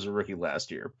a rookie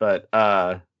last year, but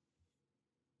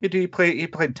he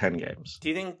played 10 games. Do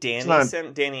you think Danny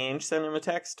Ainge sent him a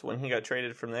text when he got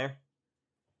traded from there?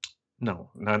 No,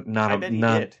 not. I bet he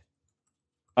did.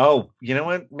 Oh, you know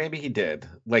what? Maybe he did.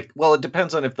 Well, it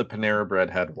depends on if the Panera Bread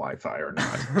had Wi-Fi or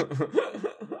not.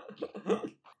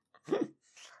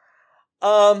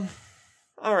 All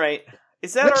right.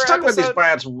 Is that Let's our talk about episode? these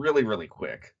buyouts really, really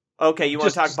quick. Okay, you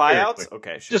want to talk buyouts?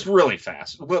 Okay, sure. Just really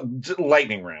fast. Well,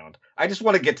 lightning round. I just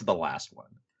want to get to the last one.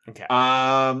 Okay.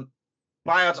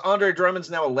 Buyouts. Andre Drummond's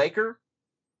now a Laker.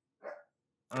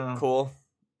 Cool.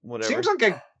 Whatever.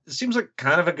 Seems like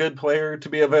kind of a good player to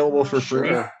be available for free.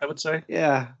 Sure. I would say.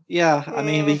 Yeah. I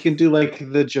mean, he can do like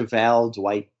the JaVale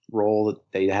Dwight role that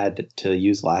they had to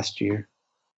use last year.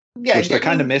 Yeah, which they're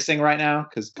kind of missing right now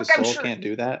because Gasol can't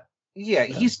do that. Yeah,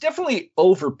 he's definitely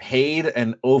overpaid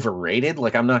and overrated.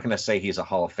 I'm not going to say he's a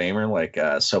Hall of Famer like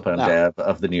Sopan Deb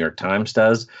of the New York Times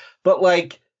does, but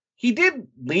he did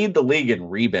lead the league in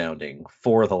rebounding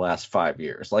for the last 5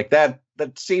 years. That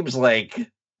seems like,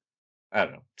 I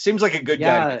don't know, seems like a good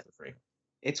guy to get for free.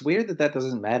 It's weird that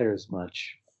doesn't matter as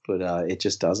much, but it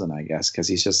just doesn't, I guess, because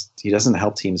he doesn't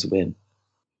help teams win.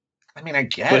 I mean, I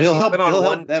guess but he'll help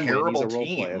one them terrible win. He's a role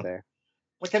team. player there.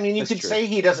 You could say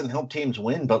he doesn't help teams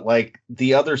win, but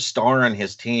the other star on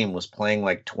his team was playing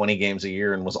 20 games a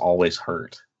year and was always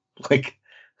hurt. Talking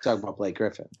about Blake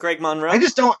Griffin. Greg Monroe. I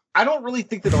don't really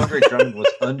think that Andre Drummond was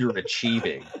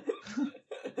underachieving.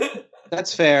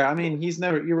 That's fair. I mean,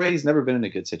 you're right, he's never been in a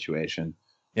good situation.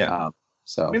 Yeah.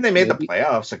 So they made the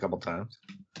playoffs a couple times.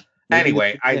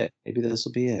 Anyway, maybe this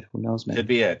will be it. Who knows, man? Could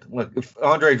be it. Look, if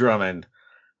Andre Drummond,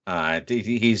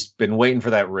 he's been waiting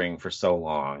for that ring for so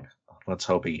long. Let's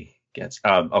hope he gets.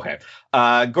 Okay.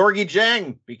 Gorgui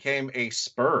Dieng became a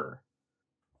Spur.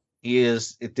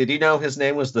 Did you know his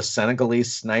name was the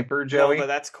Senegalese sniper, Joey? No, but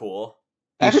that's cool.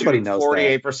 Everybody knows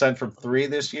 48% from 3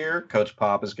 this year. Coach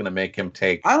Pop is going to make him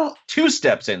take 2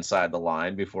 steps inside the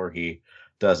line before he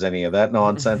does any of that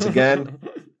nonsense again.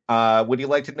 Would you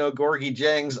like to know Gorgui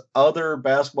Dieng's other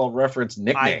Basketball Reference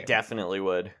nickname? I definitely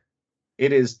would.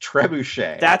 It is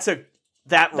Trebuchet.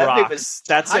 That rocks.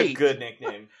 That's a good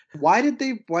nickname. Why did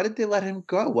they let him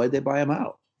go? Why did they buy him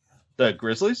out? The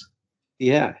Grizzlies?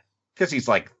 Yeah. Because he's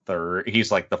third. He's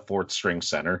the 4th string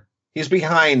center. He's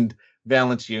behind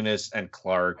Valanciunas and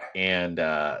Clark and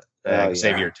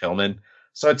Xavier Tillman.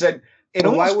 So it's and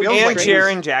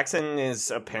Jaren Jackson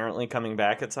is apparently coming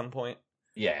back at some point.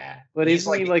 Yeah. But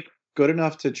isn't he good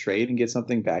enough to trade and get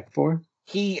something back for?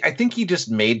 I think he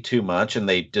just made too much and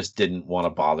they just didn't want to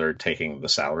bother taking the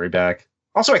salary back.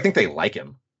 Also, I think they like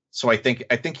him. So I think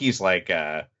he's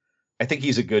I think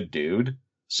he's a good dude.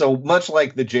 So much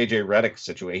like the JJ Redick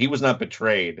situation, he was not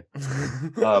betrayed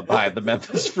by the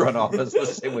Memphis front office the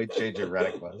same way JJ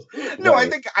Redick was. No,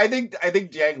 right. I think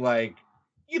Dieng,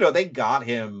 they got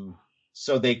him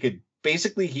so they could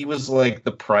basically he was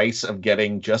the price of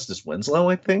getting Justice Winslow,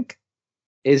 I think.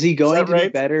 Is he going to be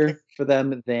better for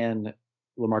them than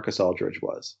LaMarcus Aldridge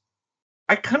was?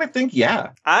 I kind of think,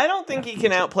 yeah. I don't think he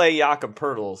can outplay Jakob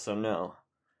Poeltl, so no.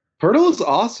 Poeltl is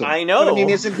awesome. I know. But, I mean,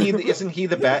 isn't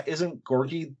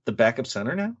Gorgui the backup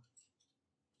center now?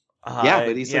 Yeah,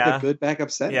 but he's a good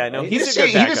backup center. Yeah, no, right? he just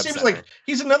seems center. Like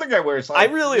he's another guy where it's I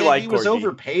really like. He was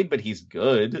overpaid, but he's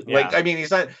good. Yeah. I mean,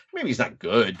 he's not. Maybe he's not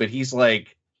good, but he's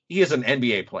he is an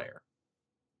NBA player.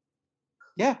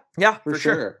 Yeah, for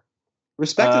sure.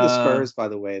 Respect to the Spurs, by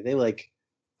the way. They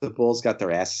the Bulls got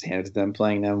their asses handed to them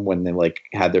playing them when they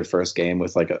had their first game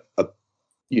with a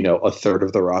a third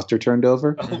of the roster turned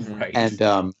over. Oh, right.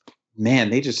 And man,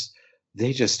 they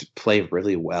just play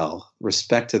really well.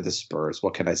 Respect to the Spurs.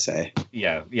 What can I say?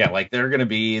 Yeah. Like they're going to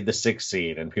be the 6th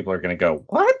seed, and people are going to go,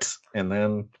 "What?" And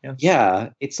then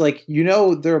It's like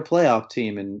they're a playoff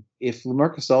team, and if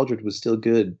LaMarcus Aldridge was still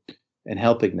good and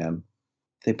helping them,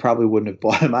 they probably wouldn't have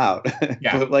bought him out.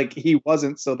 Yeah. But like he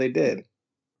wasn't, so they did.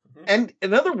 And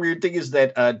another weird thing is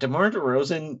that DeMar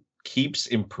DeRozan keeps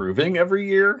improving every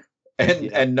year,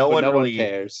 and no one really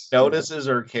cares, notices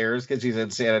or cares because he's in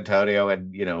San Antonio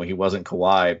and he wasn't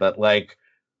Kawhi, but like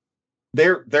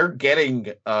they're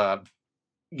getting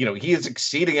he is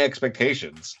exceeding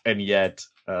expectations and yet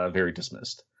very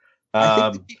dismissed.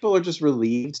 I think people are just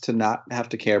relieved to not have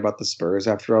to care about the Spurs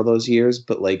after all those years,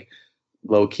 but like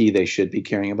low key they should be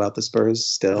caring about the Spurs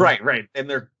still. Right, and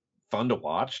they're fun to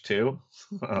watch too.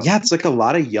 Yeah, it's like a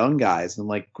lot of young guys, and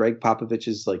like Greg Popovich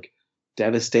is like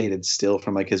devastated still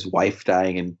from like his wife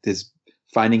dying and his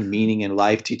finding meaning in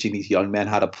life, teaching these young men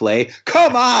how to play.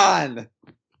 Come on,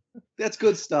 that's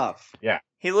good stuff. Yeah,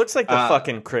 he looks like the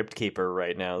fucking Crypt Keeper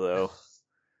right now, though.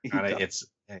 It's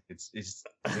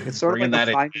sort of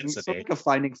like a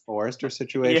Finding Forrester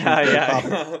situation.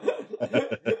 Yeah.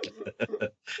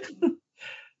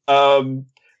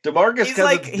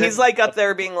 DeMarcus, he's like up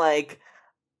there being like,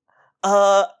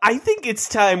 I think it's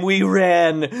time we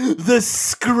ran the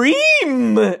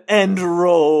Scream and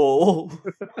roll.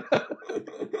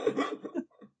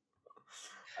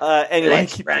 Anyway,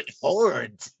 let's run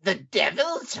horns, the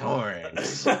devil's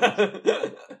horns.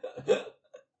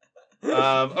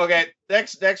 Okay,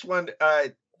 next one.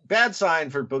 Bad sign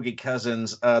for Boogie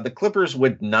Cousins. The Clippers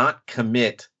would not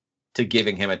commit to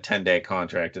giving him a 10-day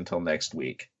contract until next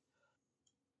week.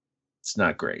 It's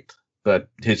not great, but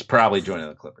he's probably joining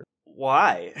the Clippers.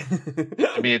 Why?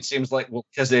 I mean, it seems like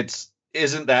because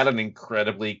isn't that an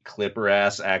incredibly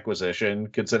Clipper-ass acquisition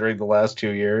considering the last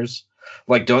 2 years?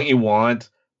 Like, don't you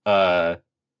want the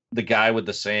guy with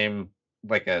the same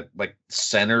like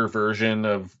center version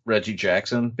of Reggie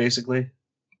Jackson, basically?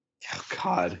 Oh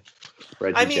God,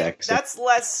 Reggie Jackson. That's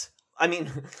less. I mean,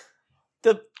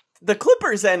 the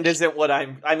Clippers end isn't what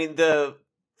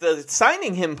the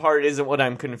signing him part isn't what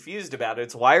I'm confused about.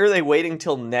 It's why are they waiting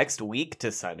till next week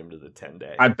to sign him to the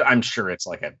 10-day? I'm sure it's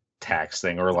like a tax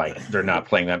thing, or like they're not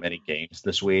playing that many games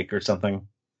this week or something.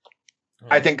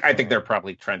 I think they're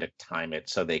probably trying to time it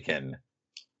so they can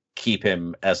keep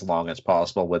him as long as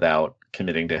possible without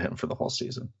committing to him for the whole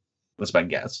season. That's my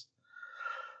guess.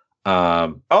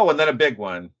 And then a big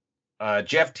one.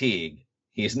 Jeff Teague.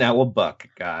 He's now a Buck,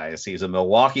 guys. He's a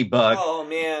Milwaukee Buck. Oh,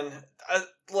 man.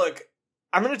 Look,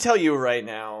 I'm going to tell you right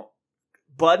now,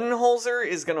 Budenholzer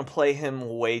is going to play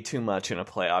him way too much in a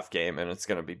playoff game, and it's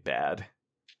going to be bad.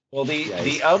 Well,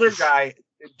 the other guy,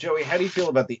 Joey, how do you feel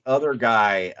about the other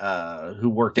guy who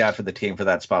worked out for the team for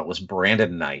that spot was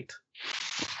Brandon Knight?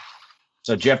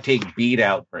 So Jeff Teague beat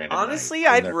out Brandon Honestly,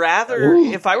 Knight. I'd rather,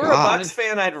 if I were a Bucks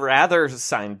fan, I'd rather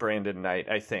sign Brandon Knight,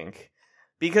 I think.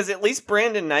 Because at least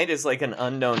Brandon Knight is like an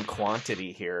unknown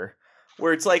quantity here.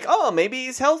 Where it's like, oh, maybe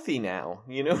he's healthy now.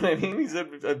 You know what I mean? He's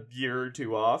a year or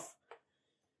two off.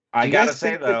 I gotta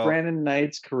say, though, Brandon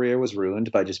Knight's career was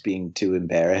ruined by just being too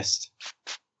embarrassed.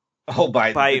 Oh,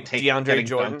 by DeAndre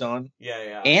Jordan.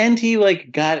 Yeah. And he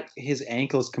got his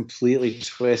ankles completely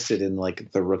twisted in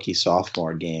the rookie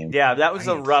sophomore game. Yeah, that was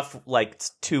a rough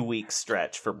 2-week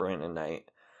stretch for Brandon Knight.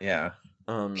 Yeah.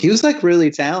 He was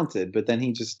really talented, but then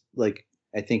he just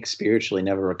I think spiritually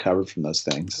never recovered from those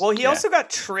things. Well, he also got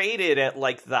traded at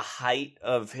the height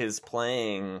of his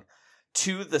playing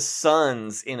to the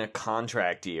Suns in a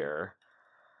contract year.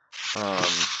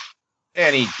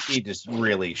 And he just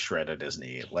really shredded his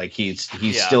knee. He's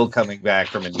still coming back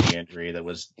from a knee injury that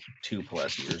was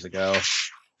 2+ years ago.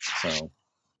 So,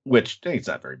 which it's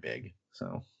not very big.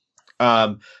 So,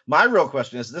 my real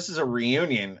question is: this is a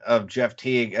reunion of Jeff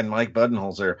Teague and Mike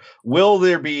Budenholzer. Will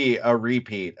there be a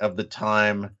repeat of the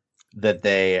time that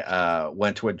they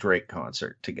went to a Drake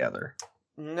concert together?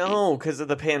 No, because of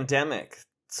the pandemic.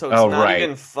 So it's not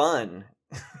even fun.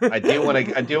 I do want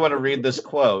to read this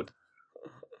quote.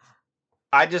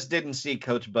 I just didn't see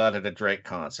Coach Bud at a Drake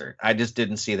concert. I just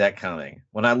didn't see that coming.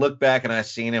 When I look back and I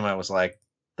seen him, I was like,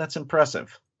 that's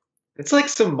impressive. It's like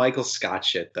some Michael Scott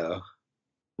shit, though.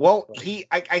 Well,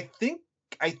 I think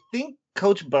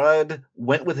Coach Bud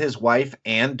went with his wife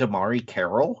and Damari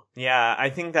Carroll. Yeah, I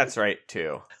think that's right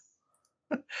too.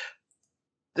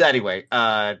 Anyway,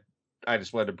 I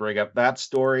just wanted to bring up that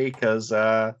story because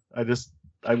I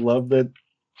love that.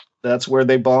 That's where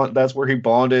they bond. That's where he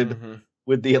bonded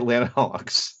with the Atlanta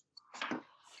Hawks.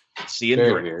 See you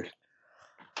Very weird.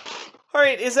 All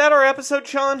right, is that our episode,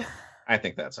 Sean? I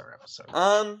think that's our episode.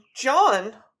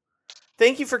 John,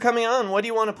 thank you for coming on. What do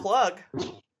you want to plug?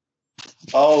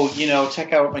 Oh,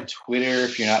 check out my Twitter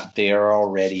if you're not there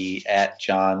already, at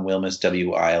John Wilmes,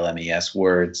 WILMES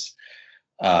words.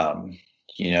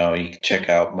 You can check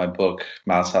out my book,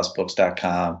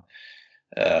 mousehousebooks.com.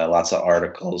 Lots of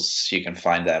articles. You can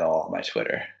find that all on my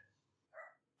Twitter.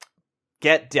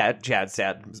 Get Jad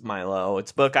Sad Milo.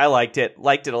 It's a book. I liked it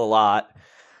a lot.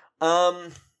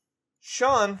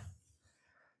 Sean,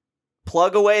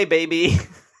 plug away, baby.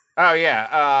 Oh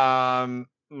yeah.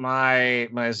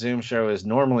 My Zoom show is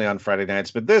normally on Friday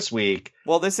nights, but this week.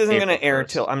 Well, this isn't going to air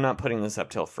till. I'm not putting this up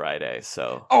till Friday,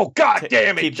 so. Oh God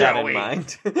damn it, keep Joey! That in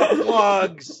mind.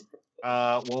 Plugs.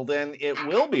 Well, then it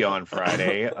will be on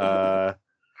Friday.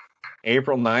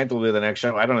 April 9th will be the next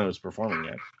show. I don't know who's performing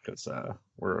yet because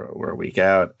we're a week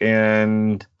out,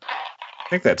 and I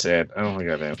think that's it. I don't think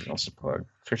I have anything else to plug.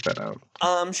 Check that out.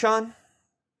 Sean,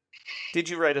 did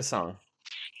you write a song?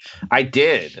 I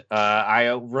did.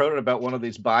 I wrote it about one of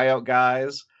these buyout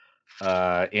guys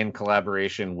in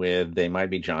collaboration with They Might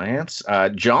Be Giants.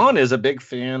 John is a big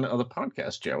fan of the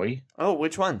podcast, Joey. Oh,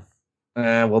 which one?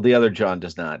 Well, the other John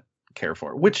does not care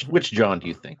for it. Which John do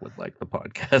you think would like the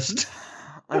podcast?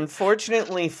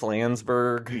 Unfortunately,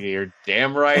 Flansburgh. You're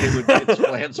damn right it would be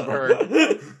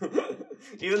Flansburgh.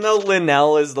 Even though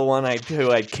Linnell is the one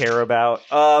who I care about.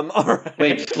 All right.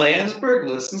 Wait, Flansburgh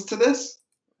listens to this?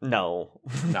 No,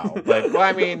 but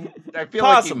I mean, I feel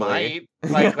Possibly. like he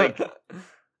might. Like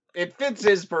it fits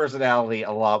his personality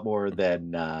a lot more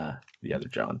than the other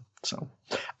John. So,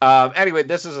 anyway,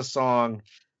 this is a song.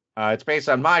 It's based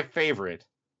on my favorite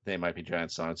They Might Be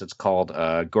Giants songs. It's called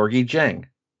Gorgie Jang.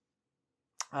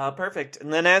 Perfect.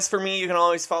 And then as for me, you can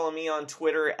always follow me on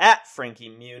Twitter at Frankie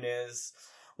Muniz.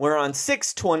 We're on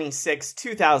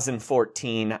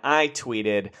 6/26/2014. I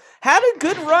tweeted, had a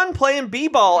good run playing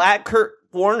b-ball at Kurt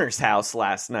Warner's house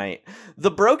last night.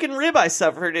 The broken rib I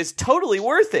suffered is totally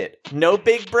worth it. No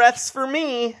big breaths for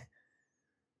me.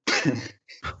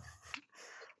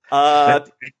 I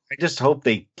just hope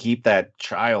they keep that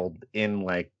child in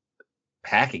like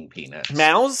packing peanuts.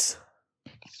 Mouse?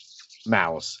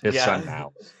 His son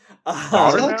Mouse.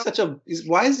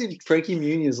 Why is Frankie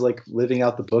Muniz like living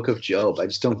out the book of Job? I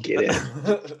just don't get it.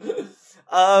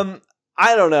 I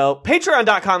don't know.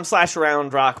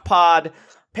 Patreon.com/RoundRockPod.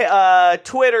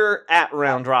 Twitter at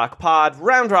RoundRockPod.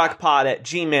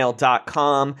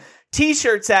 RoundRockPod@gmail.com.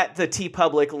 T-shirts at the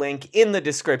TeePublic link in the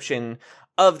description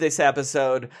of this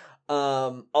episode.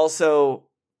 Also,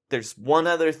 there's one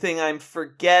other thing I'm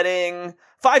forgetting.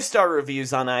 5-star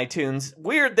reviews on iTunes.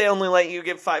 Weird they only let you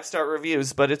give 5-star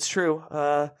reviews, but it's true.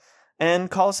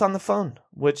 And call us on the phone,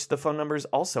 which the phone number is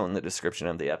also in the description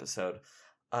of the episode.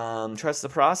 Trust the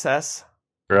process.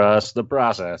 Trust the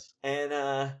process.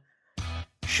 And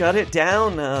shut it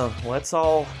down. Let's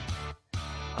all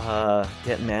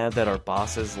get mad that our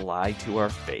bosses lie to our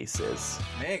faces.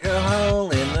 Make a hole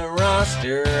in the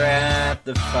roster at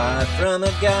the 5 from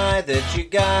a guy that you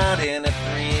got in a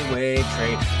 3-way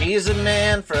trade. He's a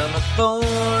man from a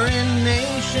foreign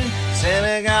nation.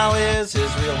 Senegal is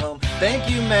his real home. Thank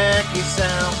you, Mackey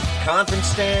Sound. Conference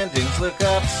standings look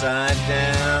upside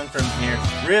down from here.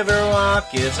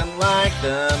 Riverwalk isn't like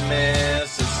the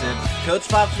Mississippi. Coach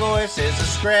Pop's voice is a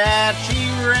scratchy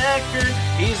record.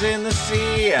 He's in the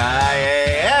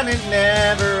CIA and it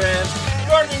never ends.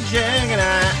 Gorgie Jang and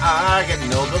I are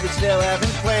getting old, but we still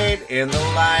haven't played in the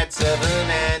lights of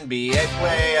an NBA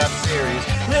playoff series.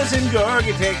 Listen,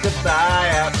 Gorgie, take the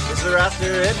buyout. It's the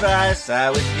roster advice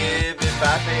I would give if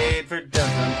I paid for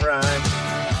Duncan Prime.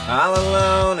 All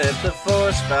alone at the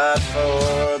 4 spot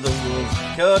for the Wolves.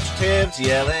 Coach Tibbs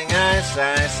yelling ice,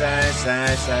 ice, ice,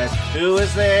 ice, ice. Who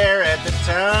was there at the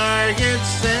target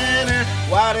center?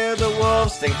 Why did the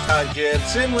Wolves think Todd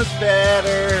Gibson was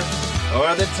better?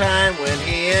 Or the time when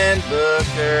he and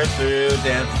Booker threw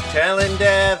down, telling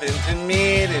Devin to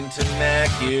meet in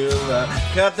Temecula.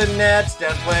 Cut the nets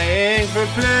down playing for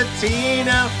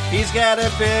Platino. He's got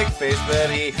a big face, but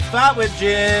he fought with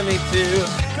Jimmy too.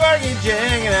 Gorgie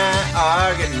Jang and I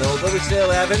are getting old, but we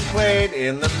still haven't played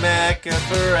in the Mecca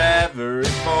forever in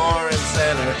foreign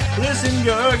center. Listen,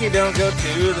 Gorgie, don't go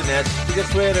to the Nets, because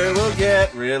Twitter will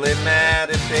get really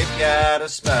mad if they've got a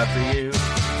spot for you.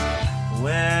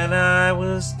 When I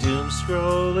was doom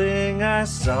scrolling, I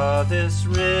saw this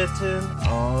written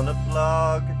on a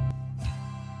blog.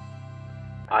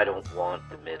 I don't want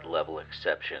the mid-level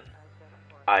exception.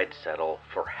 I'd settle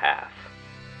for half.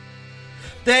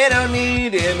 They don't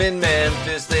need him in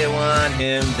Memphis, they want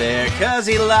him there, 'cause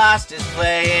he lost his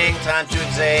playing time to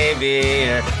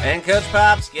Xavier. And Coach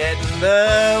Pop's getting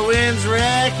the wins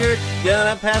record.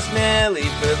 Gonna pass Nelly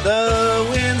for the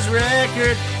wins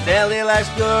record. Nelly likes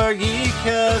Gorgie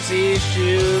cause he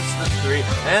shoots the three,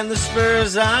 and the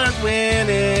Spurs aren't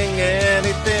winning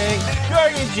anything.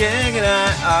 Gorgie, Jang, and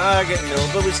I are getting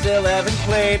old, but we still haven't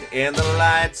played in the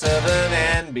lights of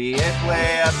an NBA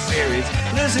playoff series.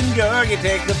 Listen, Gorgie,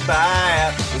 take the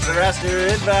buyout. It's the roster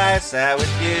advice I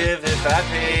would give if I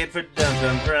paid for Dum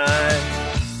Dum Prime.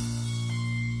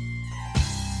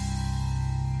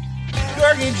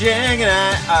 Gorgie, Jang, and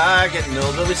I are getting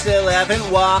old, but we still haven't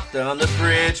walked on the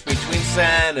bridge between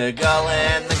Senegal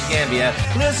and the Gambia.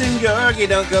 Listen, Gorgie,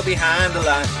 don't go behind the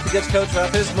line, because Coach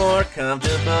Ruff is more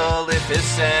comfortable if his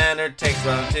center takes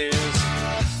long twos.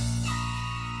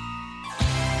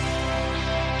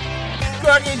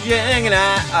 Gorgie, Jang, and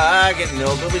I are getting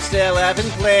old, but we still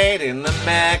haven't played in the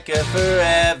Mecca for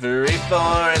every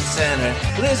foreign center.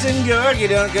 Listen, Gorgie,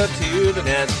 don't go to the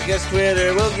Nets, because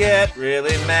Twitter will get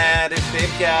really mad if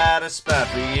they've got a spot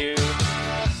for you.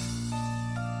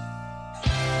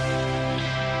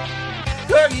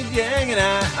 Gorgie, Jang, and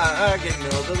I are getting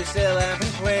old, but we still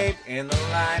haven't played in the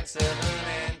lights of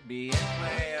an NBA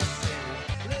playoff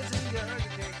series. Listen, Gorgie,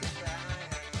 take the buyout.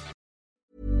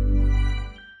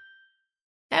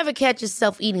 Ever catch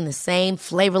yourself eating the same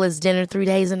flavorless dinner 3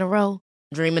 days in a row?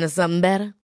 Dreaming of something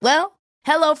better? Well,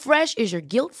 HelloFresh is your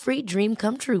guilt-free dream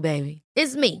come true, baby.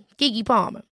 It's me, Keke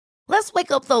Palmer. Let's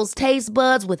wake up those taste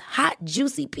buds with hot,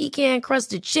 juicy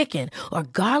pecan-crusted chicken or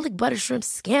garlic butter shrimp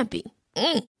scampi.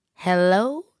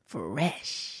 Hello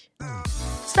Fresh.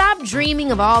 Stop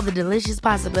dreaming of all the delicious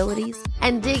possibilities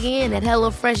and dig in at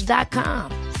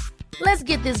HelloFresh.com. Let's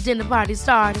get this dinner party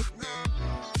started.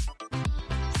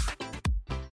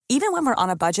 Even when we're on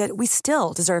a budget, we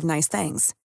still deserve nice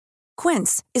things.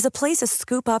 Quince is a place to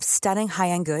scoop up stunning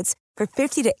high-end goods for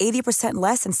 50 to 80%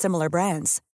 less than similar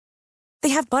brands. They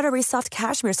have buttery soft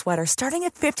cashmere sweaters starting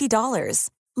at $50,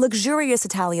 luxurious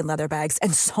Italian leather bags,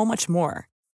 and so much more.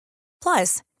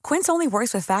 Plus, Quince only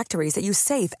works with factories that use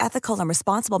safe, ethical, and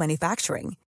responsible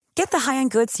manufacturing. Get the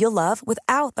high-end goods you'll love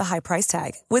without the high price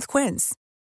tag with Quince.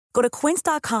 Go to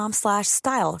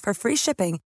quince.com/style for free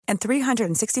shipping and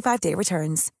 365-day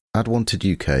returns. AdWanted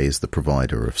UK is the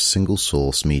provider of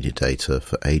single-source media data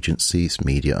for agencies,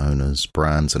 media owners,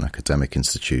 brands and academic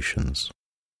institutions.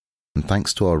 And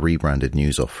thanks to our rebranded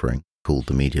news offering, called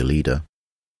The Media Leader,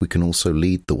 we can also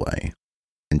lead the way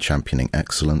in championing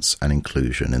excellence and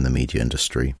inclusion in the media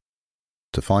industry.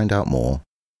 To find out more,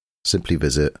 simply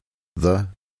visit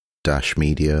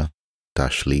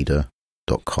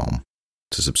the-media-leader.com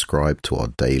to subscribe to our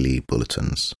daily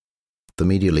bulletins. The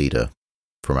Media Leader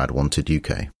from AdWanted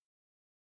UK.